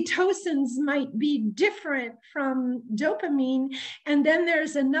oxytocins might be different from dopamine. And then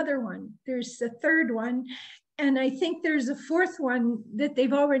there's another one, there's a third one. And I think there's a 4th one that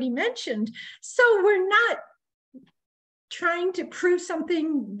they've already mentioned. So we're not trying to prove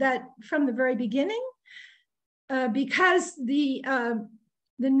something that from the very beginning, because the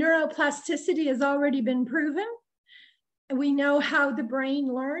neuroplasticity has already been proven. We know how the brain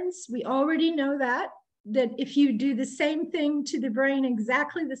learns. We already know that if you do the same thing to the brain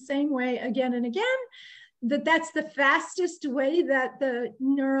exactly the same way again and again, that's the fastest way that the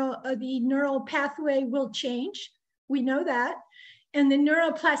neural pathway will change. We know that. And the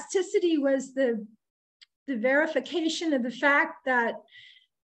neuroplasticity was the verification of the fact that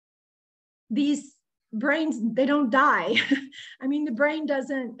these brains, they don't die. I mean, the brain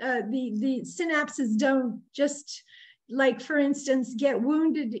doesn't, the synapses don't just, like, for instance, get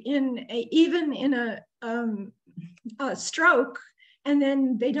wounded even in a stroke, and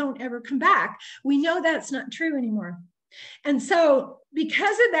then they don't ever come back. We know that's not true anymore. And so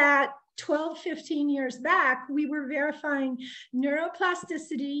because of that, 12, 15 years back, we were verifying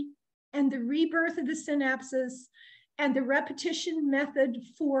neuroplasticity and the rebirth of the synapses and the repetition method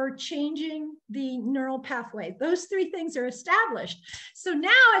for changing the neural pathway. Those 3 things are established. So now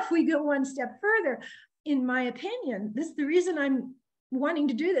if we go one step further, in my opinion, the reason I'm wanting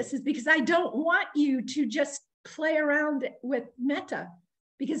to do this is because I don't want you to just play around with metta,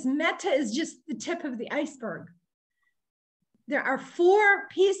 because metta is just the tip of the iceberg. There are 4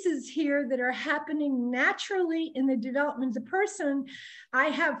 pieces here that are happening naturally in the development of the person. I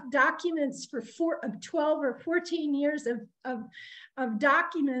have documents for 12 or 14 years of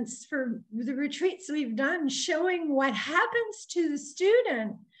documents for the retreats we've done, showing what happens to the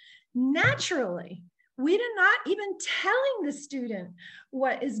student naturally. We're not even telling the student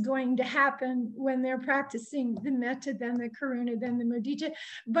what is going to happen when they're practicing the metta, then the karuna, then the mudita.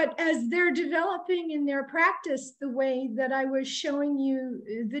 But as they're developing in their practice, the way that I was showing you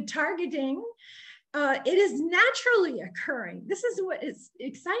the targeting, it is naturally occurring. This is what is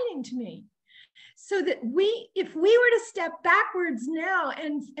exciting to me. So that if we were to step backwards now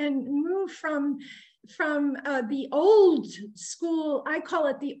and move from the old school, I call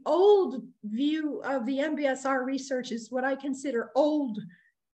it the old view of the MBSR research, is what I consider old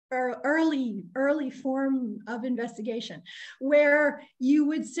or early form of investigation, where you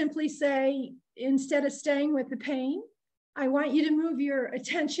would simply say, instead of staying with the pain, I want you to move your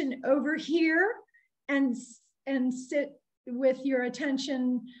attention over here and sit with your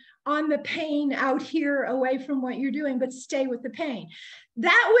attention on the pain out here, away from what you're doing, but stay with the pain.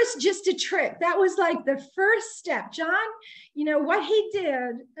 That was just a trick. That was like the first step. John, you know, what he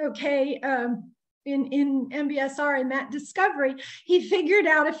did, okay, in MBSR, in that discovery, he figured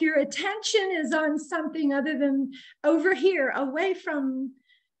out if your attention is on something other than over here, away from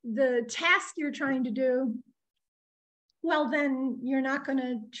the task you're trying to do, well, then you're not going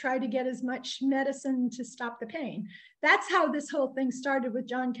to try to get as much medicine to stop the pain. That's how this whole thing started with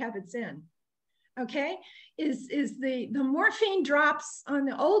Jon Kabat-Zinn. Okay, is the morphine drops on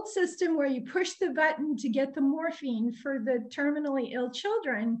the old system where you push the button to get the morphine for the terminally ill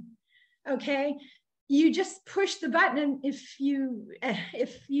children. Okay, you just push the button, and if you had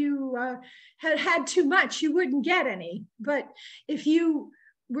too much, you wouldn't get any. But if you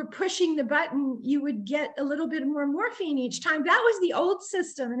were pushing the button, you would get a little bit more morphine each time. That was the old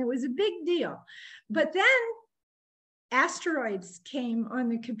system, and it was a big deal. But then Asteroids came on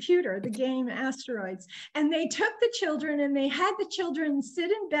the computer, the game Asteroids, and they took the children and they had the children sit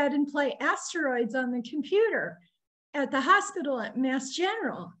in bed and play Asteroids on the computer at the hospital at Mass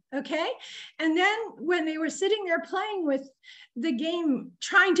General, okay? And then when they were sitting there playing with the game,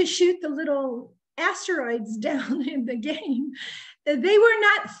 trying to shoot the little asteroids down in the game, they were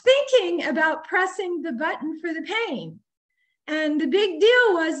not thinking about pressing the button for the pain. And the big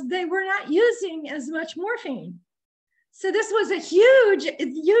deal was they were not using as much morphine. So this was a huge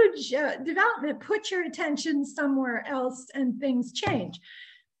development. Put your attention somewhere else and things change.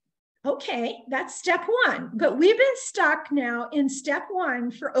 Okay, that's step one. But we've been stuck now in step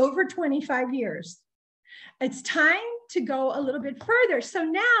one for over 25 years. It's time to go a little bit further. So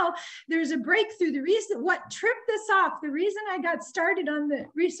now there's a breakthrough. The reason, what tripped this off, the reason I got started on the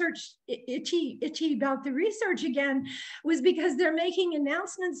research, itchy about the research again, was because they're making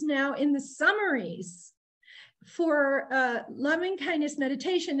announcements now in the summaries for loving kindness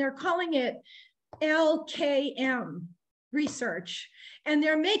meditation. They're calling it LKM research, and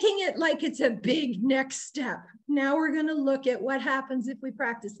they're making it like it's a big next step. Now we're going to look at what happens if we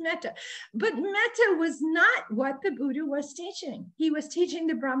practice metta. But metta was not what the Buddha was teaching. He was teaching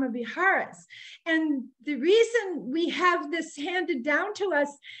the Brahma Viharas. And the reason we have this handed down to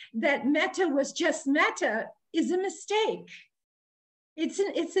us that metta was just metta is a mistake.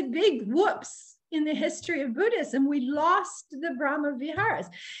 It's a big whoops in the history of Buddhism. We lost the Brahma Viharas.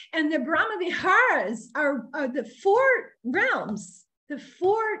 And the Brahma Viharas are the four realms, the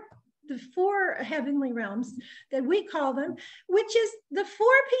four heavenly realms that we call them, which is the four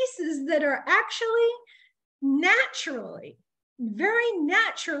pieces that are actually naturally, very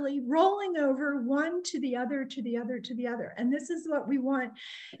naturally rolling over one to the other, to the other, to the other. And this is what we want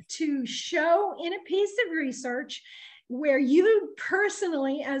to show in a piece of research, where you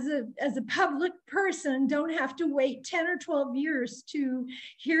personally, as a public person, don't have to wait 10 or 12 years to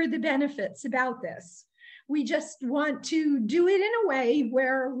hear the benefits about this. We just want to do it in a way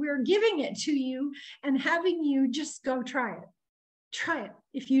where we're giving it to you and having you just go try it. Try it.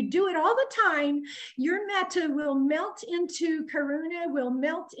 If you do it all the time, your metta will melt into karuna, will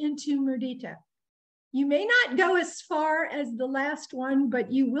melt into mudita. You may not go as far as the last one, but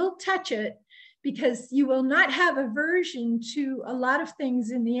you will touch it, because you will not have aversion to a lot of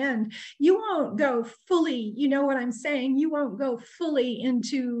things in the end. You won't go fully, you know what I'm saying? You won't go fully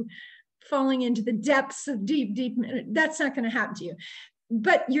into falling into the depths of deep, that's not going to happen to you.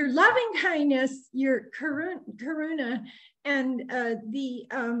 But your loving kindness, your karuna, and the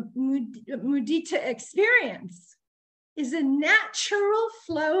mudita experience is a natural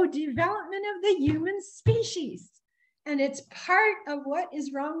flow development of the human species. And it's part of what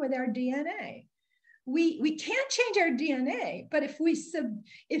is wrong with our DNA. We can't change our DNA, but if we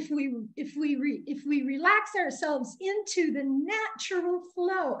relax ourselves into the natural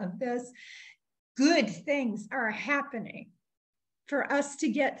flow of this, good things are happening for us to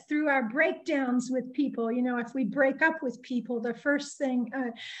get through our breakdowns with people. You know, if we break up with people, the first thing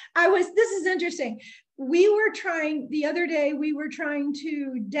this is interesting. The other day, we were trying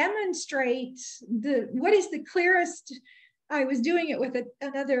to demonstrate what is the clearest, I was doing it with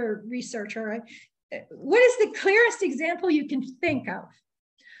another researcher, what is the clearest example you can think of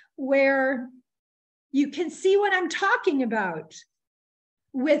where You can see what I'm talking about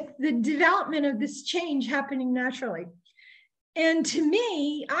with the development of this change happening naturally. And to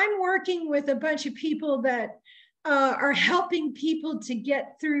me, I'm working with a bunch of people that are helping people to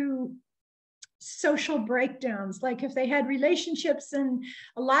get through social breakdowns. Like if they had relationships, and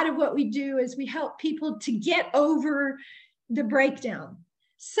a lot of what we do is we help people to get over the breakdown.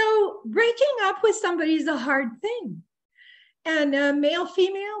 So breaking up with somebody is a hard thing. And male,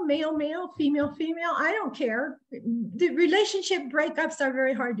 female, male, male, female, female, I don't care. The relationship breakups are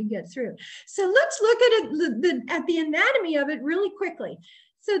very hard to get through. So let's look at the anatomy of it really quickly.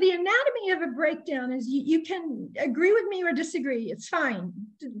 So the anatomy of a breakdown is, you can agree with me or disagree. It's fine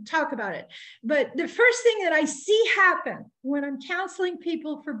to talk about it. But the first thing that I see happen when I'm counseling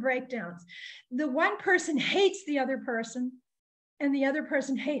people for breakdowns, the one person hates the other person and the other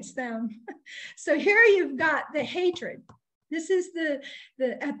person hates them. So here you've got the hatred. This is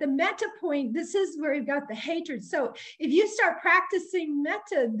at the metta point, this is where you've got the hatred. So if you start practicing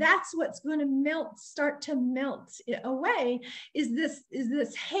metta, that's what's going to start to melt away, is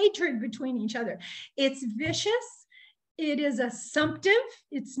this hatred between each other. It's vicious. It is assumptive.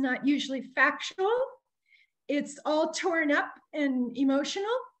 It's not usually factual. It's all torn up and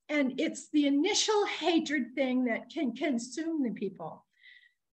emotional. And it's the initial hatred thing that can consume the people.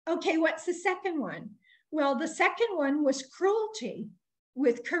 Okay, what's the second one? Well, the second one was cruelty.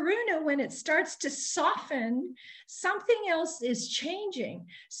 With karuna, when it starts to soften, something else is changing.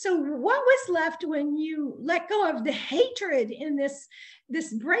 So what was left when you let go of the hatred in this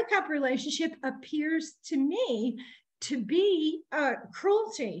breakup relationship appears to me to be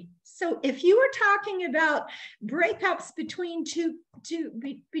cruelty. So if you were talking about breakups between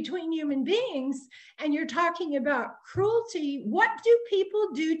between human beings, and you're talking about cruelty, what do people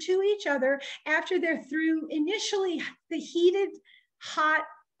do to each other after they're through initially the heated, hot,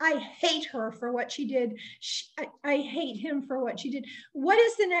 I hate her for what she did, I hate him for what she did. What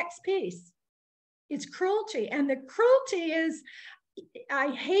is the next piece? It's cruelty. And the cruelty is,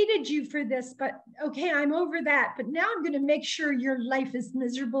 I hated you for this, but okay, I'm over that. But now I'm going to make sure your life is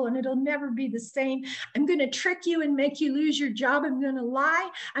miserable and it'll never be the same. I'm going to trick you and make you lose your job. I'm going to lie.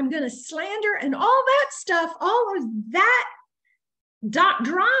 I'm going to slander, and all that stuff, all of that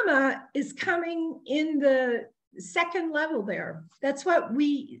drama is coming in the second level there. That's what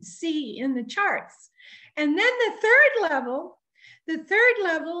we see in the charts. And then the third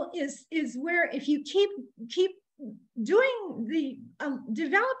level is where if you keep doing the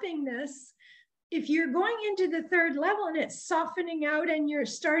developing this, if you're going into the third level and it's softening out and you're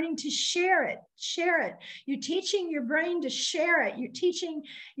starting to share it, you're teaching your brain to share it, you're teaching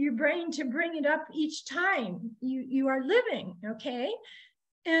your brain to bring it up each time you are living, okay?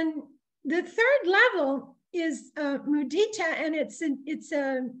 And the third level is mudita, and it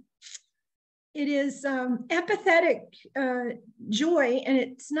is empathetic joy, and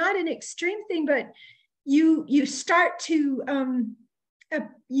it's not an extreme thing, but you start to,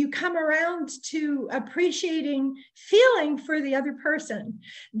 you come around to appreciating, feeling for the other person,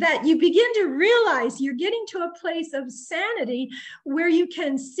 that you begin to realize you're getting to a place of sanity where you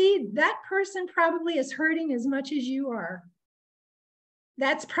can see that person probably is hurting as much as you are.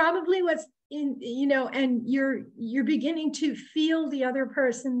 That's probably what's in, and you're beginning to feel the other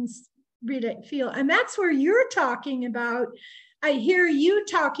person's feel. And that's where you're talking about, I hear you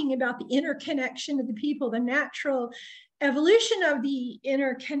talking about the interconnection of the people, the natural evolution of the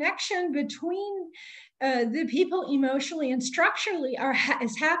interconnection between the people emotionally and structurally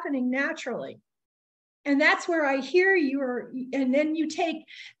is happening naturally. And that's where I hear and then you take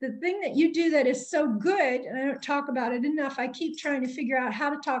the thing that you do that is so good, and I don't talk about it enough. I keep trying to figure out how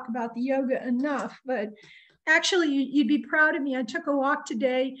to talk about the yoga enough, but actually you'd be proud of me. I took a walk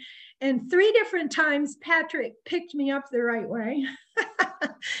today, and 3 different times Patrick picked me up the right way.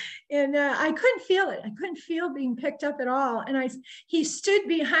 And I couldn't feel it. I couldn't feel being picked up at all. And he stood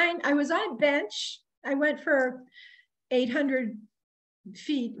behind, I was on a bench. I went for 800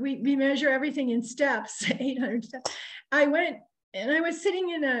 feet. We measure everything in steps, 800 steps. I went and I was sitting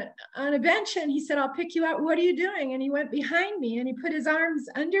on a bench, and he said, I'll pick you up. What are you doing? And he went behind me and he put his arms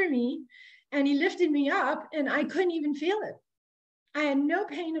under me and he lifted me up, and I couldn't even feel it. I had no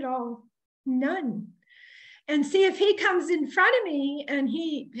pain at all, none. And see, if he comes in front of me and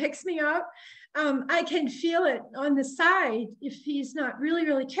he picks me up, I can feel it on the side if he's not really,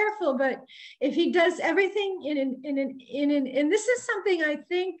 really careful. But if he does everything and this is something I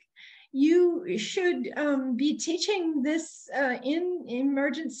think you should be teaching this in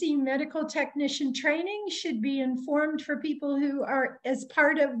emergency medical technician training, should be informed for people who are, as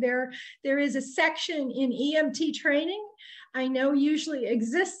part of there is a section in EMT training I know usually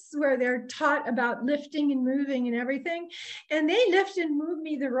exists where they're taught about lifting and moving and everything, and they lift and move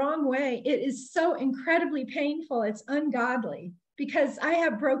me the wrong way. It is so incredibly painful. It's ungodly because I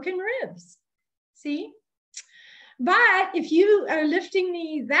have broken ribs. See? But if you are lifting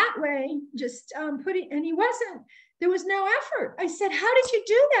me that way, just and he wasn't, there was no effort. I said, how did you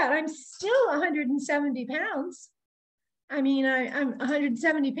do that? I'm still 170 pounds. I mean, I'm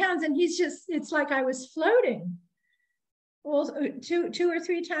 170 pounds, and he's just, it's like I was floating. Well, two or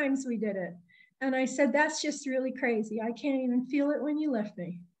three times we did it. And I said, that's just really crazy. I can't even feel it when you lift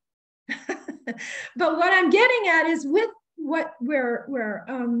me. But what I'm getting at is with where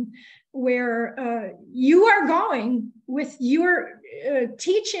you are going with your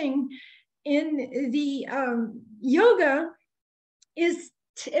teaching in the yoga is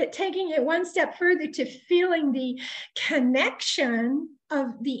taking it one step further to feeling the connection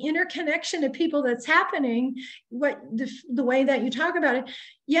of the interconnection of people that's happening, the way that you talk about it.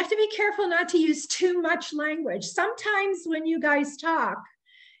 You have to be careful not to use too much language. Sometimes when you guys talk,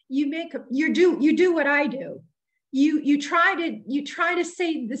 you do what I do. You try to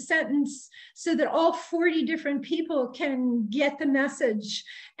say the sentence so that all 40 different people can get the message.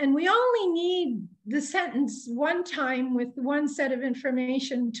 And we only need the sentence one time with one set of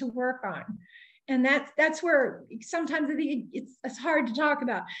information to work on. And that's where sometimes I think it's hard to talk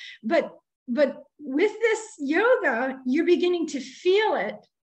about. But with this yoga, you're beginning to feel it,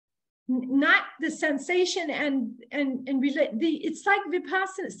 not the sensation and it's like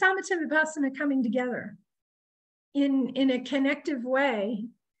Vipassana, Samatha Vipassana coming together in a connective way.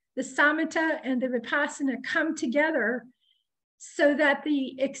 The Samatha and the Vipassana come together so that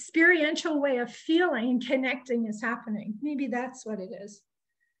the experiential way of feeling and connecting is happening. Maybe that's what it is.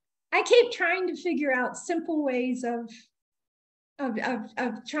 I keep trying to figure out simple ways of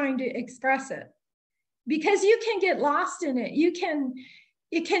trying to express it, because you can get lost in it. You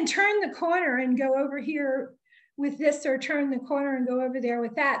can turn the corner and go over here with this, or turn the corner and go over there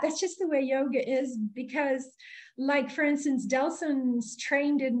with that. That's just the way yoga is, because like, for instance, Delson's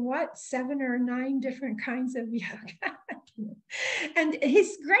trained in 7 or 9 different kinds of yoga. And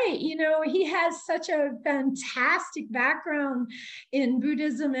he's great. You know, he has such a fantastic background in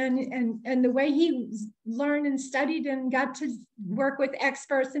Buddhism, and the way he learned and studied and got to work with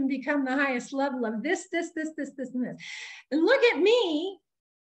experts and become the highest level of this, and this. And look at me.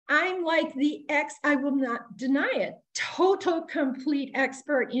 I'm like I will not deny it, total, complete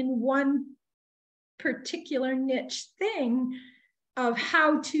expert in one particular niche thing of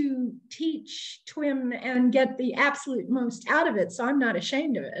how to teach TWIM and get the absolute most out of it. So I'm not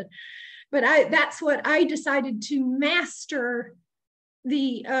ashamed of it. But that's what I decided to master,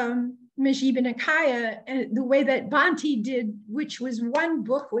 the Majjhima Nikaya, the way that Bhante did, which was one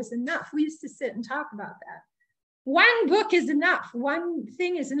book was enough. We used to sit and talk about that. One book is enough. One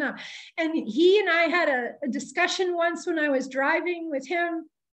thing is enough. And he and I had a discussion once when I was driving with him.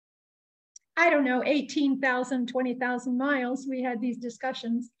 I don't know, 18,000, 20,000 miles. We had these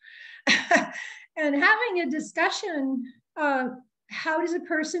discussions. And having a discussion, how does a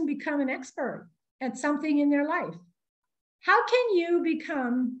person become an expert at something in their life? How can you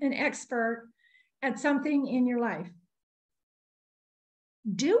become an expert at something in your life?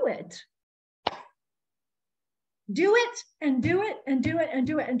 Do it. Do it and do it and do it and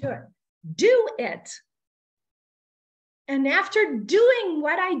do it and do it. Do it. And after doing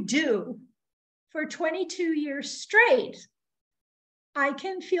what I do for 22 years straight, I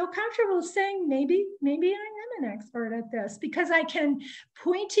can feel comfortable saying, maybe I am an expert at this, because I can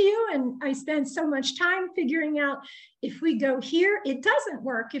point to you, and I spend so much time figuring out, if we go here, it doesn't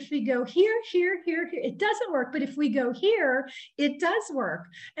work. If we go here, it doesn't work. But if we go here, it does work.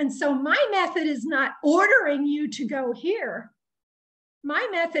 And so my method is not ordering you to go here. My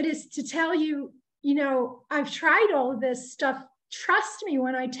method is to tell you, you know, I've tried all of this stuff. Trust me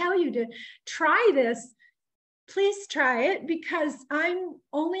when I tell you to try this. Please try it, because I'm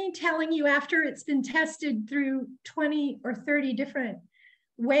only telling you after it's been tested through 20 or 30 different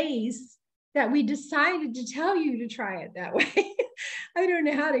ways that we decided to tell you to try it that way. I don't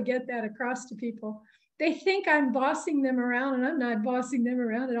know how to get that across to people. They think I'm bossing them around, and I'm not bossing them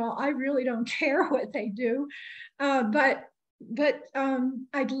around at all. I really don't care what they do. But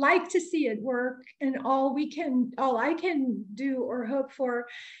I'd like to see it work, and all I can do or hope for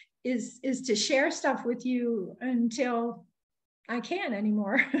is to share stuff with you until I can't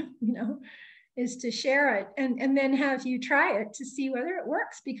anymore, you know, is to share it and then have you try it to see whether it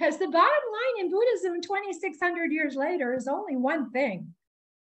works. Because the bottom line in Buddhism 2,600 years later is only one thing.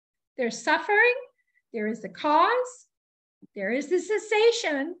 There's suffering, there is the cause, there is the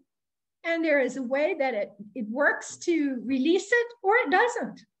cessation, And there is a way that it works to release it or it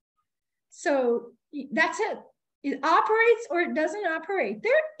doesn't. So that's it. It operates or it doesn't operate.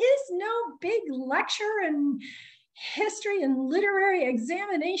 There is no big lecture and history and literary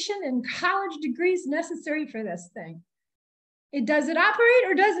examination and college degrees necessary for this thing. Does it operate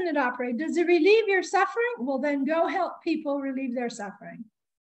or doesn't it operate? Does it relieve your suffering? Well, then go help people relieve their suffering.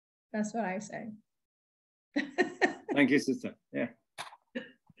 That's what I say. Thank you, sister. Yeah.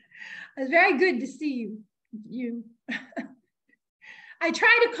 It's very good to see you. I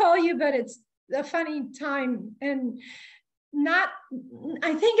try to call you, but it's a funny time and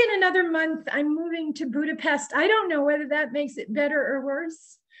I think in another month I'm moving to Budapest. I don't know whether that makes it better or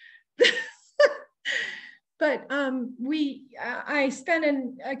worse. But I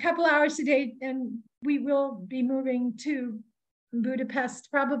spend a couple hours a day, and we will be moving to Budapest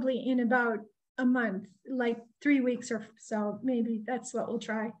probably in about a month, like 3 weeks or so. Maybe that's what we'll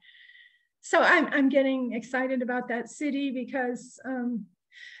try. So I'm getting excited about that city because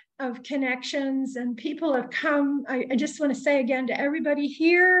of connections, and people have come. I just want to say again to everybody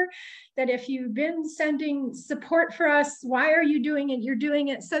here that if you've been sending support for us, why are you doing it? You're doing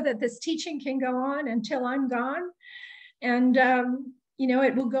it so that this teaching can go on until I'm gone. And, you know,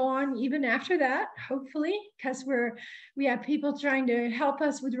 it will go on even after that, hopefully, because we have people trying to help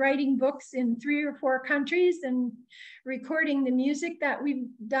us with writing books in 3 or 4 countries and recording the music that we've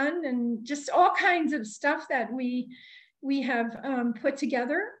done and just all kinds of stuff that we have put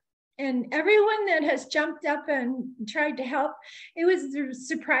together. And everyone that has jumped up and tried to help, it was a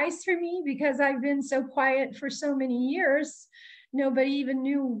surprise for me because I've been so quiet for so many years. Nobody even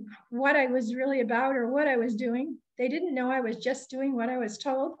knew what I was really about or what I was doing. They didn't know I was just doing what I was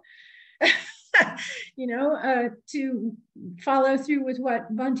told, you know, to follow through with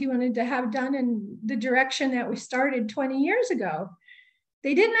what Bhante wanted to have done in the direction that we started 20 years ago.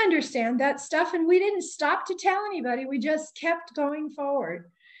 They didn't understand that stuff, and we didn't stop to tell anybody. We just kept going forward.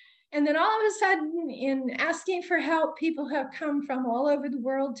 And then all of a sudden, in asking for help, people have come from all over the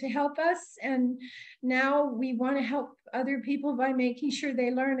world to help us. And now we want to help other people by making sure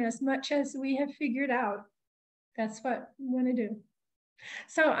they learn as much as we have figured out. That's what we want to do.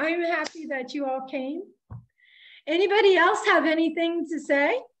 So I'm happy that you all came. Anybody else have anything to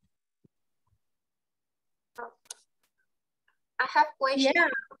say? I have a question. Yeah.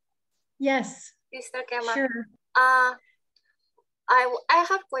 Yes. Sister Khema. Sure. I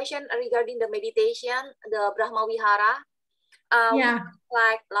have a question regarding the meditation, the Brahma Vihara. Yeah.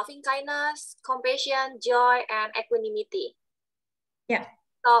 Like loving kindness, compassion, joy, and equanimity. Yeah.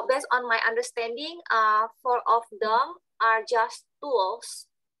 So based on my understanding, 4 of them are just tools,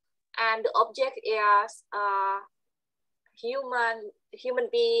 and the object is human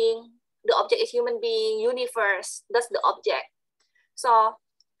being. The object is human being, universe. That's the object. So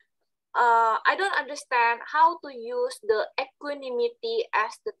I don't understand how to use the equanimity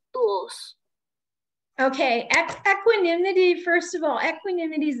as the tools. Okay, equanimity, first of all,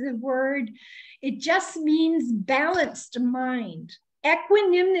 equanimity is a word. It just means balanced mind.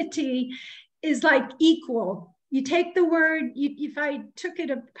 Equanimity is like equal. You take the word, if I took it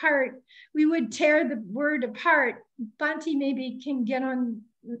apart, we would tear the word apart. Bhante maybe can get on,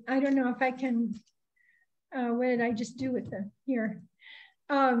 I don't know if I can, what did I just do with the, here?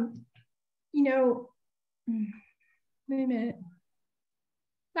 You know, wait a minute.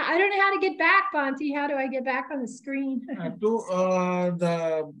 I don't know how to get back, Bhante. How do I get back on the screen? To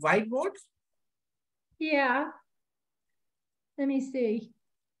the whiteboard? Yeah. Let me see.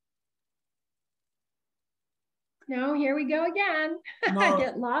 No, here we go again. No. I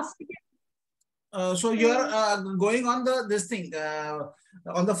get lost again. So you're going on this thing,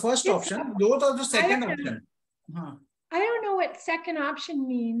 on the first option, go to the second option. I don't know what second option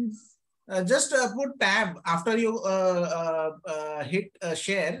means. Just put tab after you hit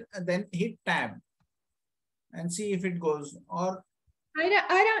share, then hit tab and see if it goes. Or I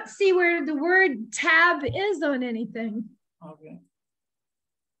don't see where the word tab is on anything. Okay.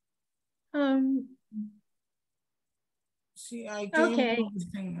 See, I came to this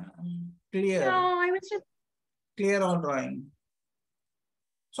thing, clear. No, I was just clear all drawing.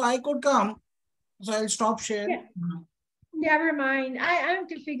 So I could come. So I'll stop share. Yeah. Never mind. I have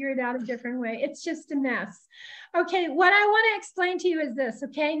to figure it out a different way. It's just a mess. Okay, what I want to explain to you is this,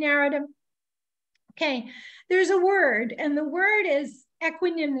 okay, narrative. Okay, there's a word, and the word is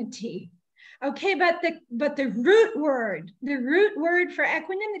equanimity. Okay, but the root word for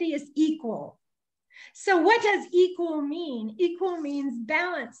equanimity is equal. So what does equal mean? Equal means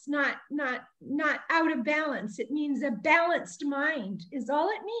balance, not out of balance. It means a balanced mind is all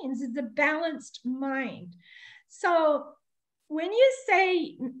it means, is a balanced mind. So when you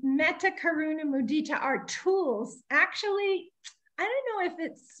say metta, karuna, mudita are tools, actually, I don't know if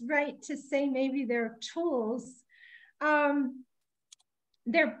it's right to say maybe they're tools. They're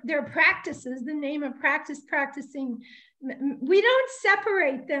practices, the name of practicing. We don't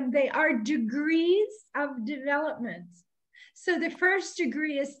separate them. They are degrees of development. So the first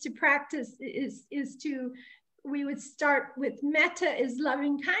degree is to practice, we would start with metta is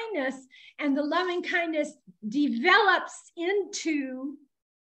loving kindness, and the loving kindness develops into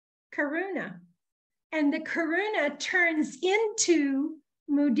karuna. And the karuna turns into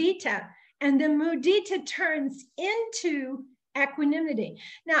mudita, and the mudita turns into equanimity.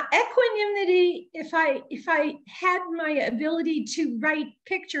 Now, equanimity, if I had my ability to write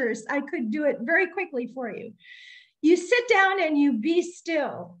pictures, I could do it very quickly for you. You sit down and you be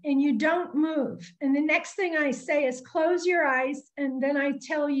still and you don't move. And the next thing I say is close your eyes, and then I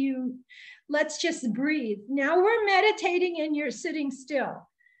tell you, let's just breathe. Now we're meditating and you're sitting still.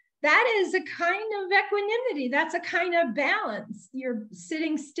 That is a kind of equanimity. That's a kind of balance. You're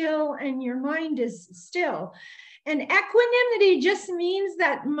sitting still and your mind is still. And equanimity just means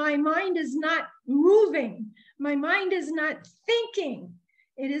that my mind is not moving. My mind is not thinking.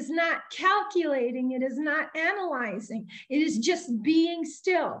 It is not calculating. It is not analyzing. It is just being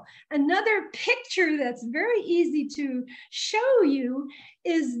still. Another picture that's very easy to show you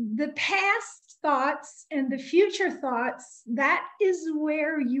is the past thoughts and the future thoughts. That is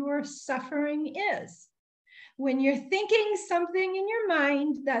where your suffering is. When you're thinking something in your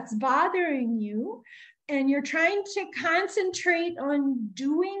mind that's bothering you, and you're trying to concentrate on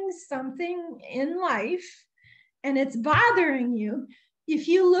doing something in life, and it's bothering you, if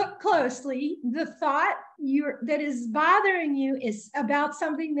you look closely, the thought that is bothering you is about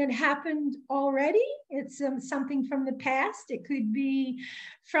something that happened already. It's something from the past. It could be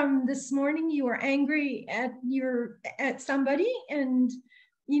from this morning. You were angry at somebody, and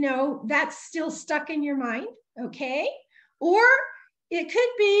that's still stuck in your mind. Okay, or it could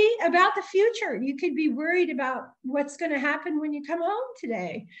be about the future. You could be worried about what's going to happen when you come home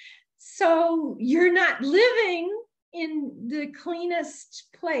today. So you're not living in the cleanest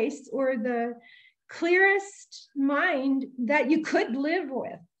place or the clearest mind that you could live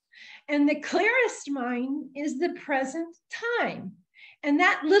with. And the clearest mind is the present time. And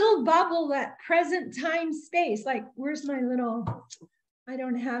that little bubble, that present time space, like, where's my little, I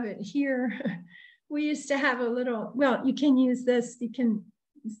don't have it here. We used to have a little, well, you can use this.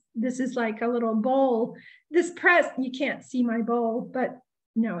 This is like a little bowl. You can't see my bowl, but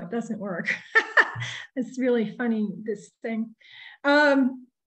no, it doesn't work. It's really funny, this thing.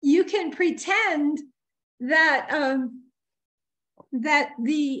 You can pretend that,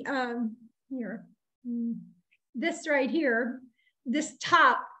 this right here, this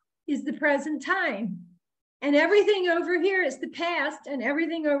top is the present time. And everything over here is the past, and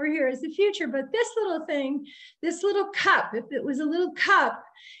everything over here is the future. But this little thing, this little cup, if it was a little cup,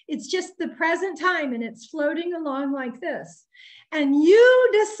 it's just the present time, and it's floating along like this. And you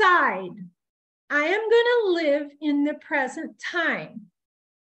decide, I am going to live in the present time.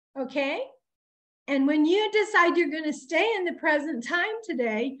 Okay? And when you decide you're going to stay in the present time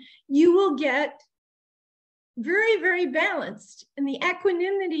today, you will get very, very balanced, and the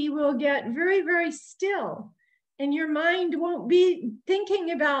equanimity will get very, very still, and your mind won't be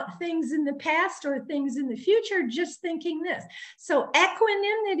thinking about things in the past or things in the future, just thinking this. So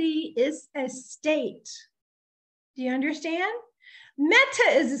equanimity is a state. Do you understand?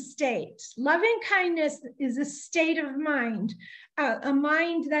 Metta is a state. Loving kindness is a state of mind, a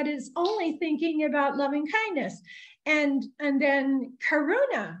mind that is only thinking about loving kindness. And then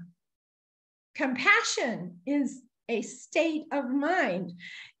karuna, compassion, is a state of mind.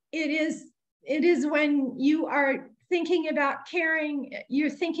 It is when you are thinking about caring, you're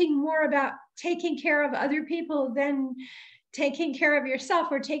thinking more about taking care of other people than taking care of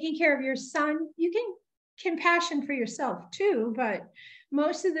yourself, or taking care of your son. You can compassion for yourself too, but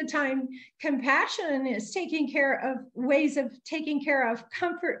most of the time compassion is taking care of ways of taking care of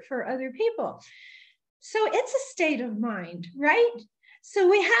comfort for other people. So it's a state of mind, right? So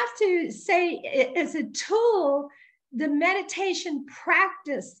we have to say it as a tool. The meditation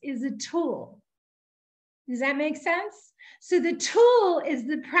practice is a tool. Does that make sense? So the tool is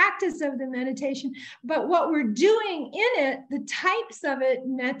the practice of the meditation, but what we're doing in it, the types of it,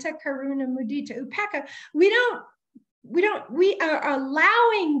 metta, karuna, mudita, upekkha, we are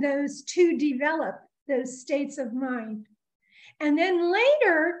allowing those to develop, those states of mind. And then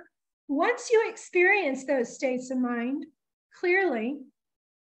later, once you experience those states of mind clearly,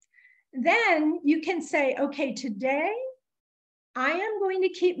 then you can say, okay, today I am going to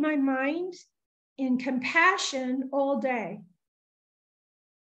keep my mind in compassion all day.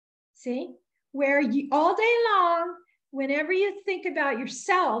 See, where you all day long, whenever you think about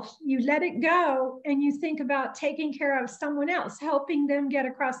yourself, you let it go and you think about taking care of someone else, helping them get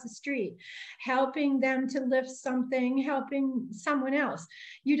across the street, helping them to lift something, helping someone else.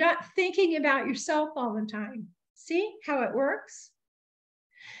 You're not thinking about yourself all the time. See how it works?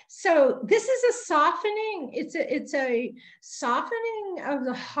 So this is a softening. It's a softening of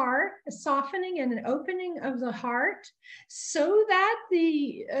the heart, a softening and an opening of the heart, so that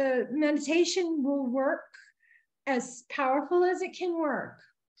the meditation will work as powerful as it can work.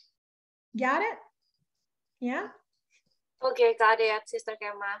 Got it? Yeah. Okay, got it, Sister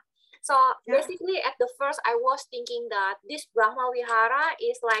Khema. So basically, at the first, I was thinking that this Brahma Vihara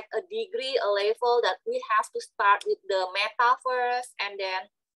is like a degree, a level that we have to start with the metta first, and then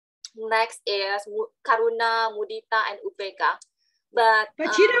next is Karuna, Mudita, and Upeka. But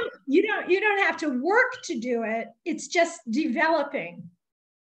you don't have to work to do it. It's just developing.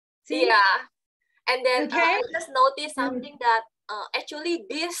 See? Yeah, and then okay? I just noticed something that actually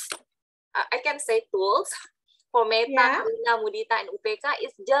this I can say tools for Metta, Karuna, Mudita, and Upeka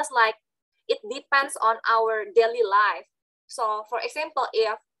is just like it depends on our daily life. So, for example,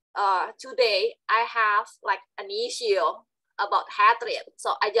 if today I have like an issue about hatred,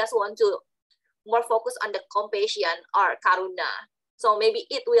 so I just want to more focus on the compassion or Karuna. So maybe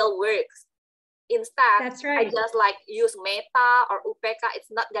it will work. Instead, that's right. I just like use Metta or Upeka.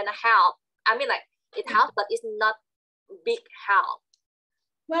 It's not gonna help. I mean, like it helps, but it's not big help.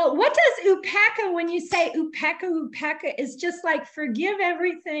 Well, what does Upeka, when you say Upeka is just like forgive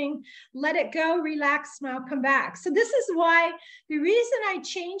everything, let it go, relax, smile, come back. So this is why the reason I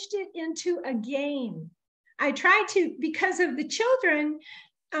changed it into a game. I tried to, because of the children,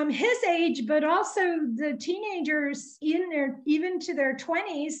 his age, but also the teenagers in their, even to their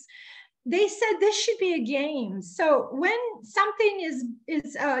 20s, they said this should be a game. So when something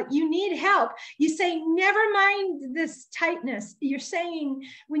is you need help, you say, never mind this tightness. You're saying,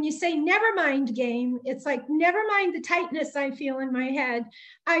 when you say never mind game, it's like, never mind the tightness I feel in my head.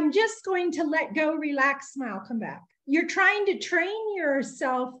 I'm just going to let go, relax, smile, come back. You're trying to train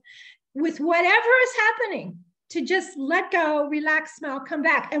yourself with whatever is happening to just let go, relax, smile, come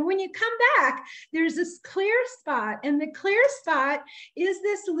back. And when you come back, there's this clear spot. And the clear spot is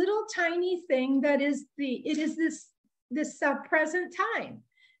this little tiny thing that is this present time.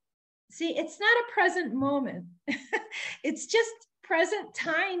 See, it's not a present moment. It's just present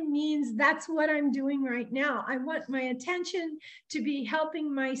time means that's what I'm doing right now. I want my attention to be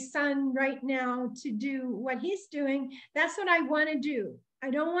helping my son right now to do what he's doing. That's what I want to do. I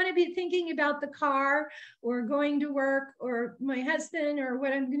don't want to be thinking about the car or going to work or my husband or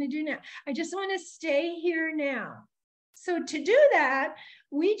what I'm going to do now. I just want to stay here now. So to do that,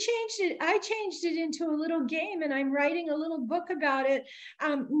 we changed it. I changed it into a little game, and I'm writing a little book about it.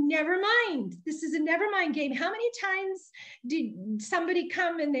 Never mind. This is a never mind game. How many times did somebody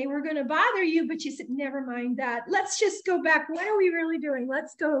come and they were going to bother you, but you said, never mind that. Let's just go back. What are we really doing?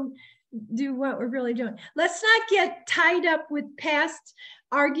 Let's go do what we're really doing. Let's not get tied up with past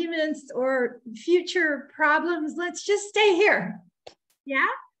arguments or future problems. Let's just stay here. Yeah,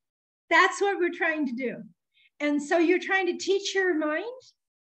 that's what we're trying to do. And so you're trying to teach your mind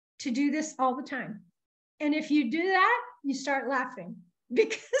to do this all the time. And if you do that, you start laughing,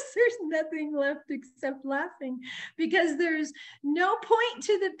 because there's nothing left except laughing, because there's no point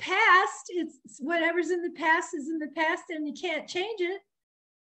to the past. It's whatever's in the past is in the past, and you can't change it.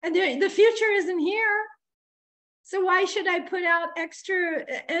 And the future isn't here. So why should I put out extra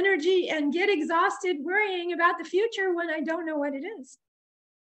energy and get exhausted worrying about the future when I don't know what it is?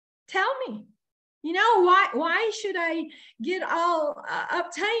 Tell me, you know, why should I get all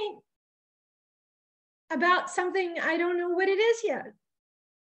uptight about something I don't know what it is yet?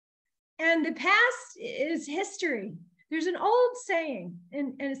 And the past is history. There's an old saying,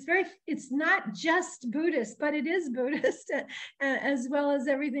 and it's not just Buddhist, but it is Buddhist as well as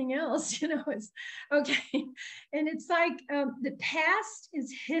everything else, you know, it's okay. And it's like the past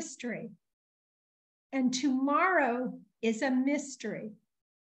is history and tomorrow is a mystery.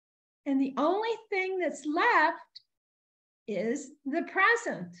 And the only thing that's left is the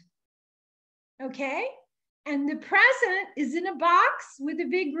present, okay? And the present is in a box with a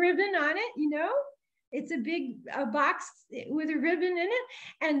big ribbon on it, you know? It's a big box with a ribbon in it.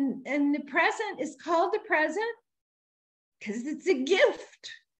 And the present is called the present because it's a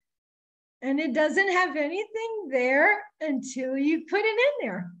gift. And it doesn't have anything there until you put it in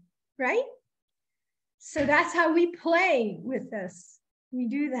there, right? So that's how we play with this. We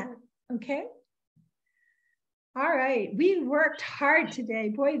do that, okay? All right, we worked hard today.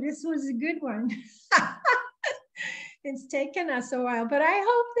 Boy, this was a good one. It's taken us a while, but I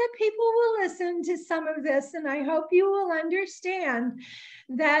hope that people will listen to some of this, and I hope you will understand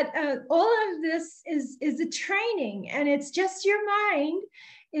that all of this is a training, and it's just your mind.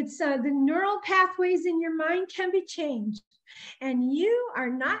 It's the neural pathways in your mind can be changed, and you are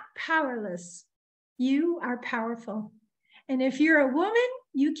not powerless. You are powerful. And if you're a woman,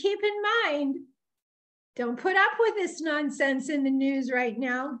 you keep in mind, don't put up with this nonsense in the news right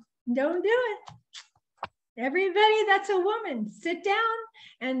now. Don't do it. Everybody that's a woman, sit down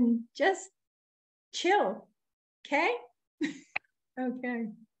and just chill, okay? Okay.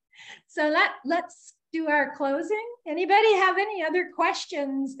 So let's do our closing. Anybody have any other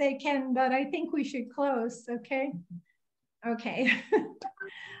questions? They can, but I think we should close, okay? Okay.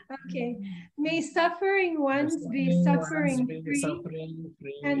 Okay. May suffering ones be suffering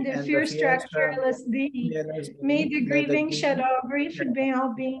free, and the fear structureless be. May the grieving shadow of grief and may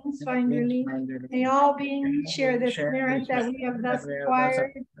all beings find relief. May all beings share this merit that we have thus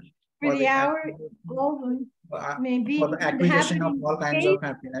acquired for the hour may be for the acquisition of inhabiting all kinds of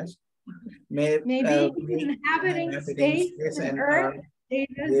happiness. May be inhabiting space and earth.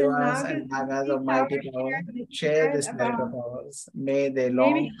 Devas and Nagas of mighty power share this merit of ours. May they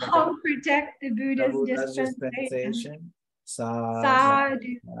long protect the Buddha's dispensation.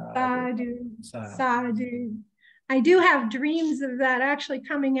 Sadhu, sadhu, sadhu. I do have dreams of that actually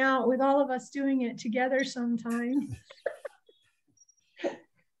coming out with all of us doing it together sometime.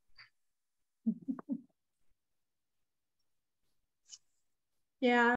 Yeah.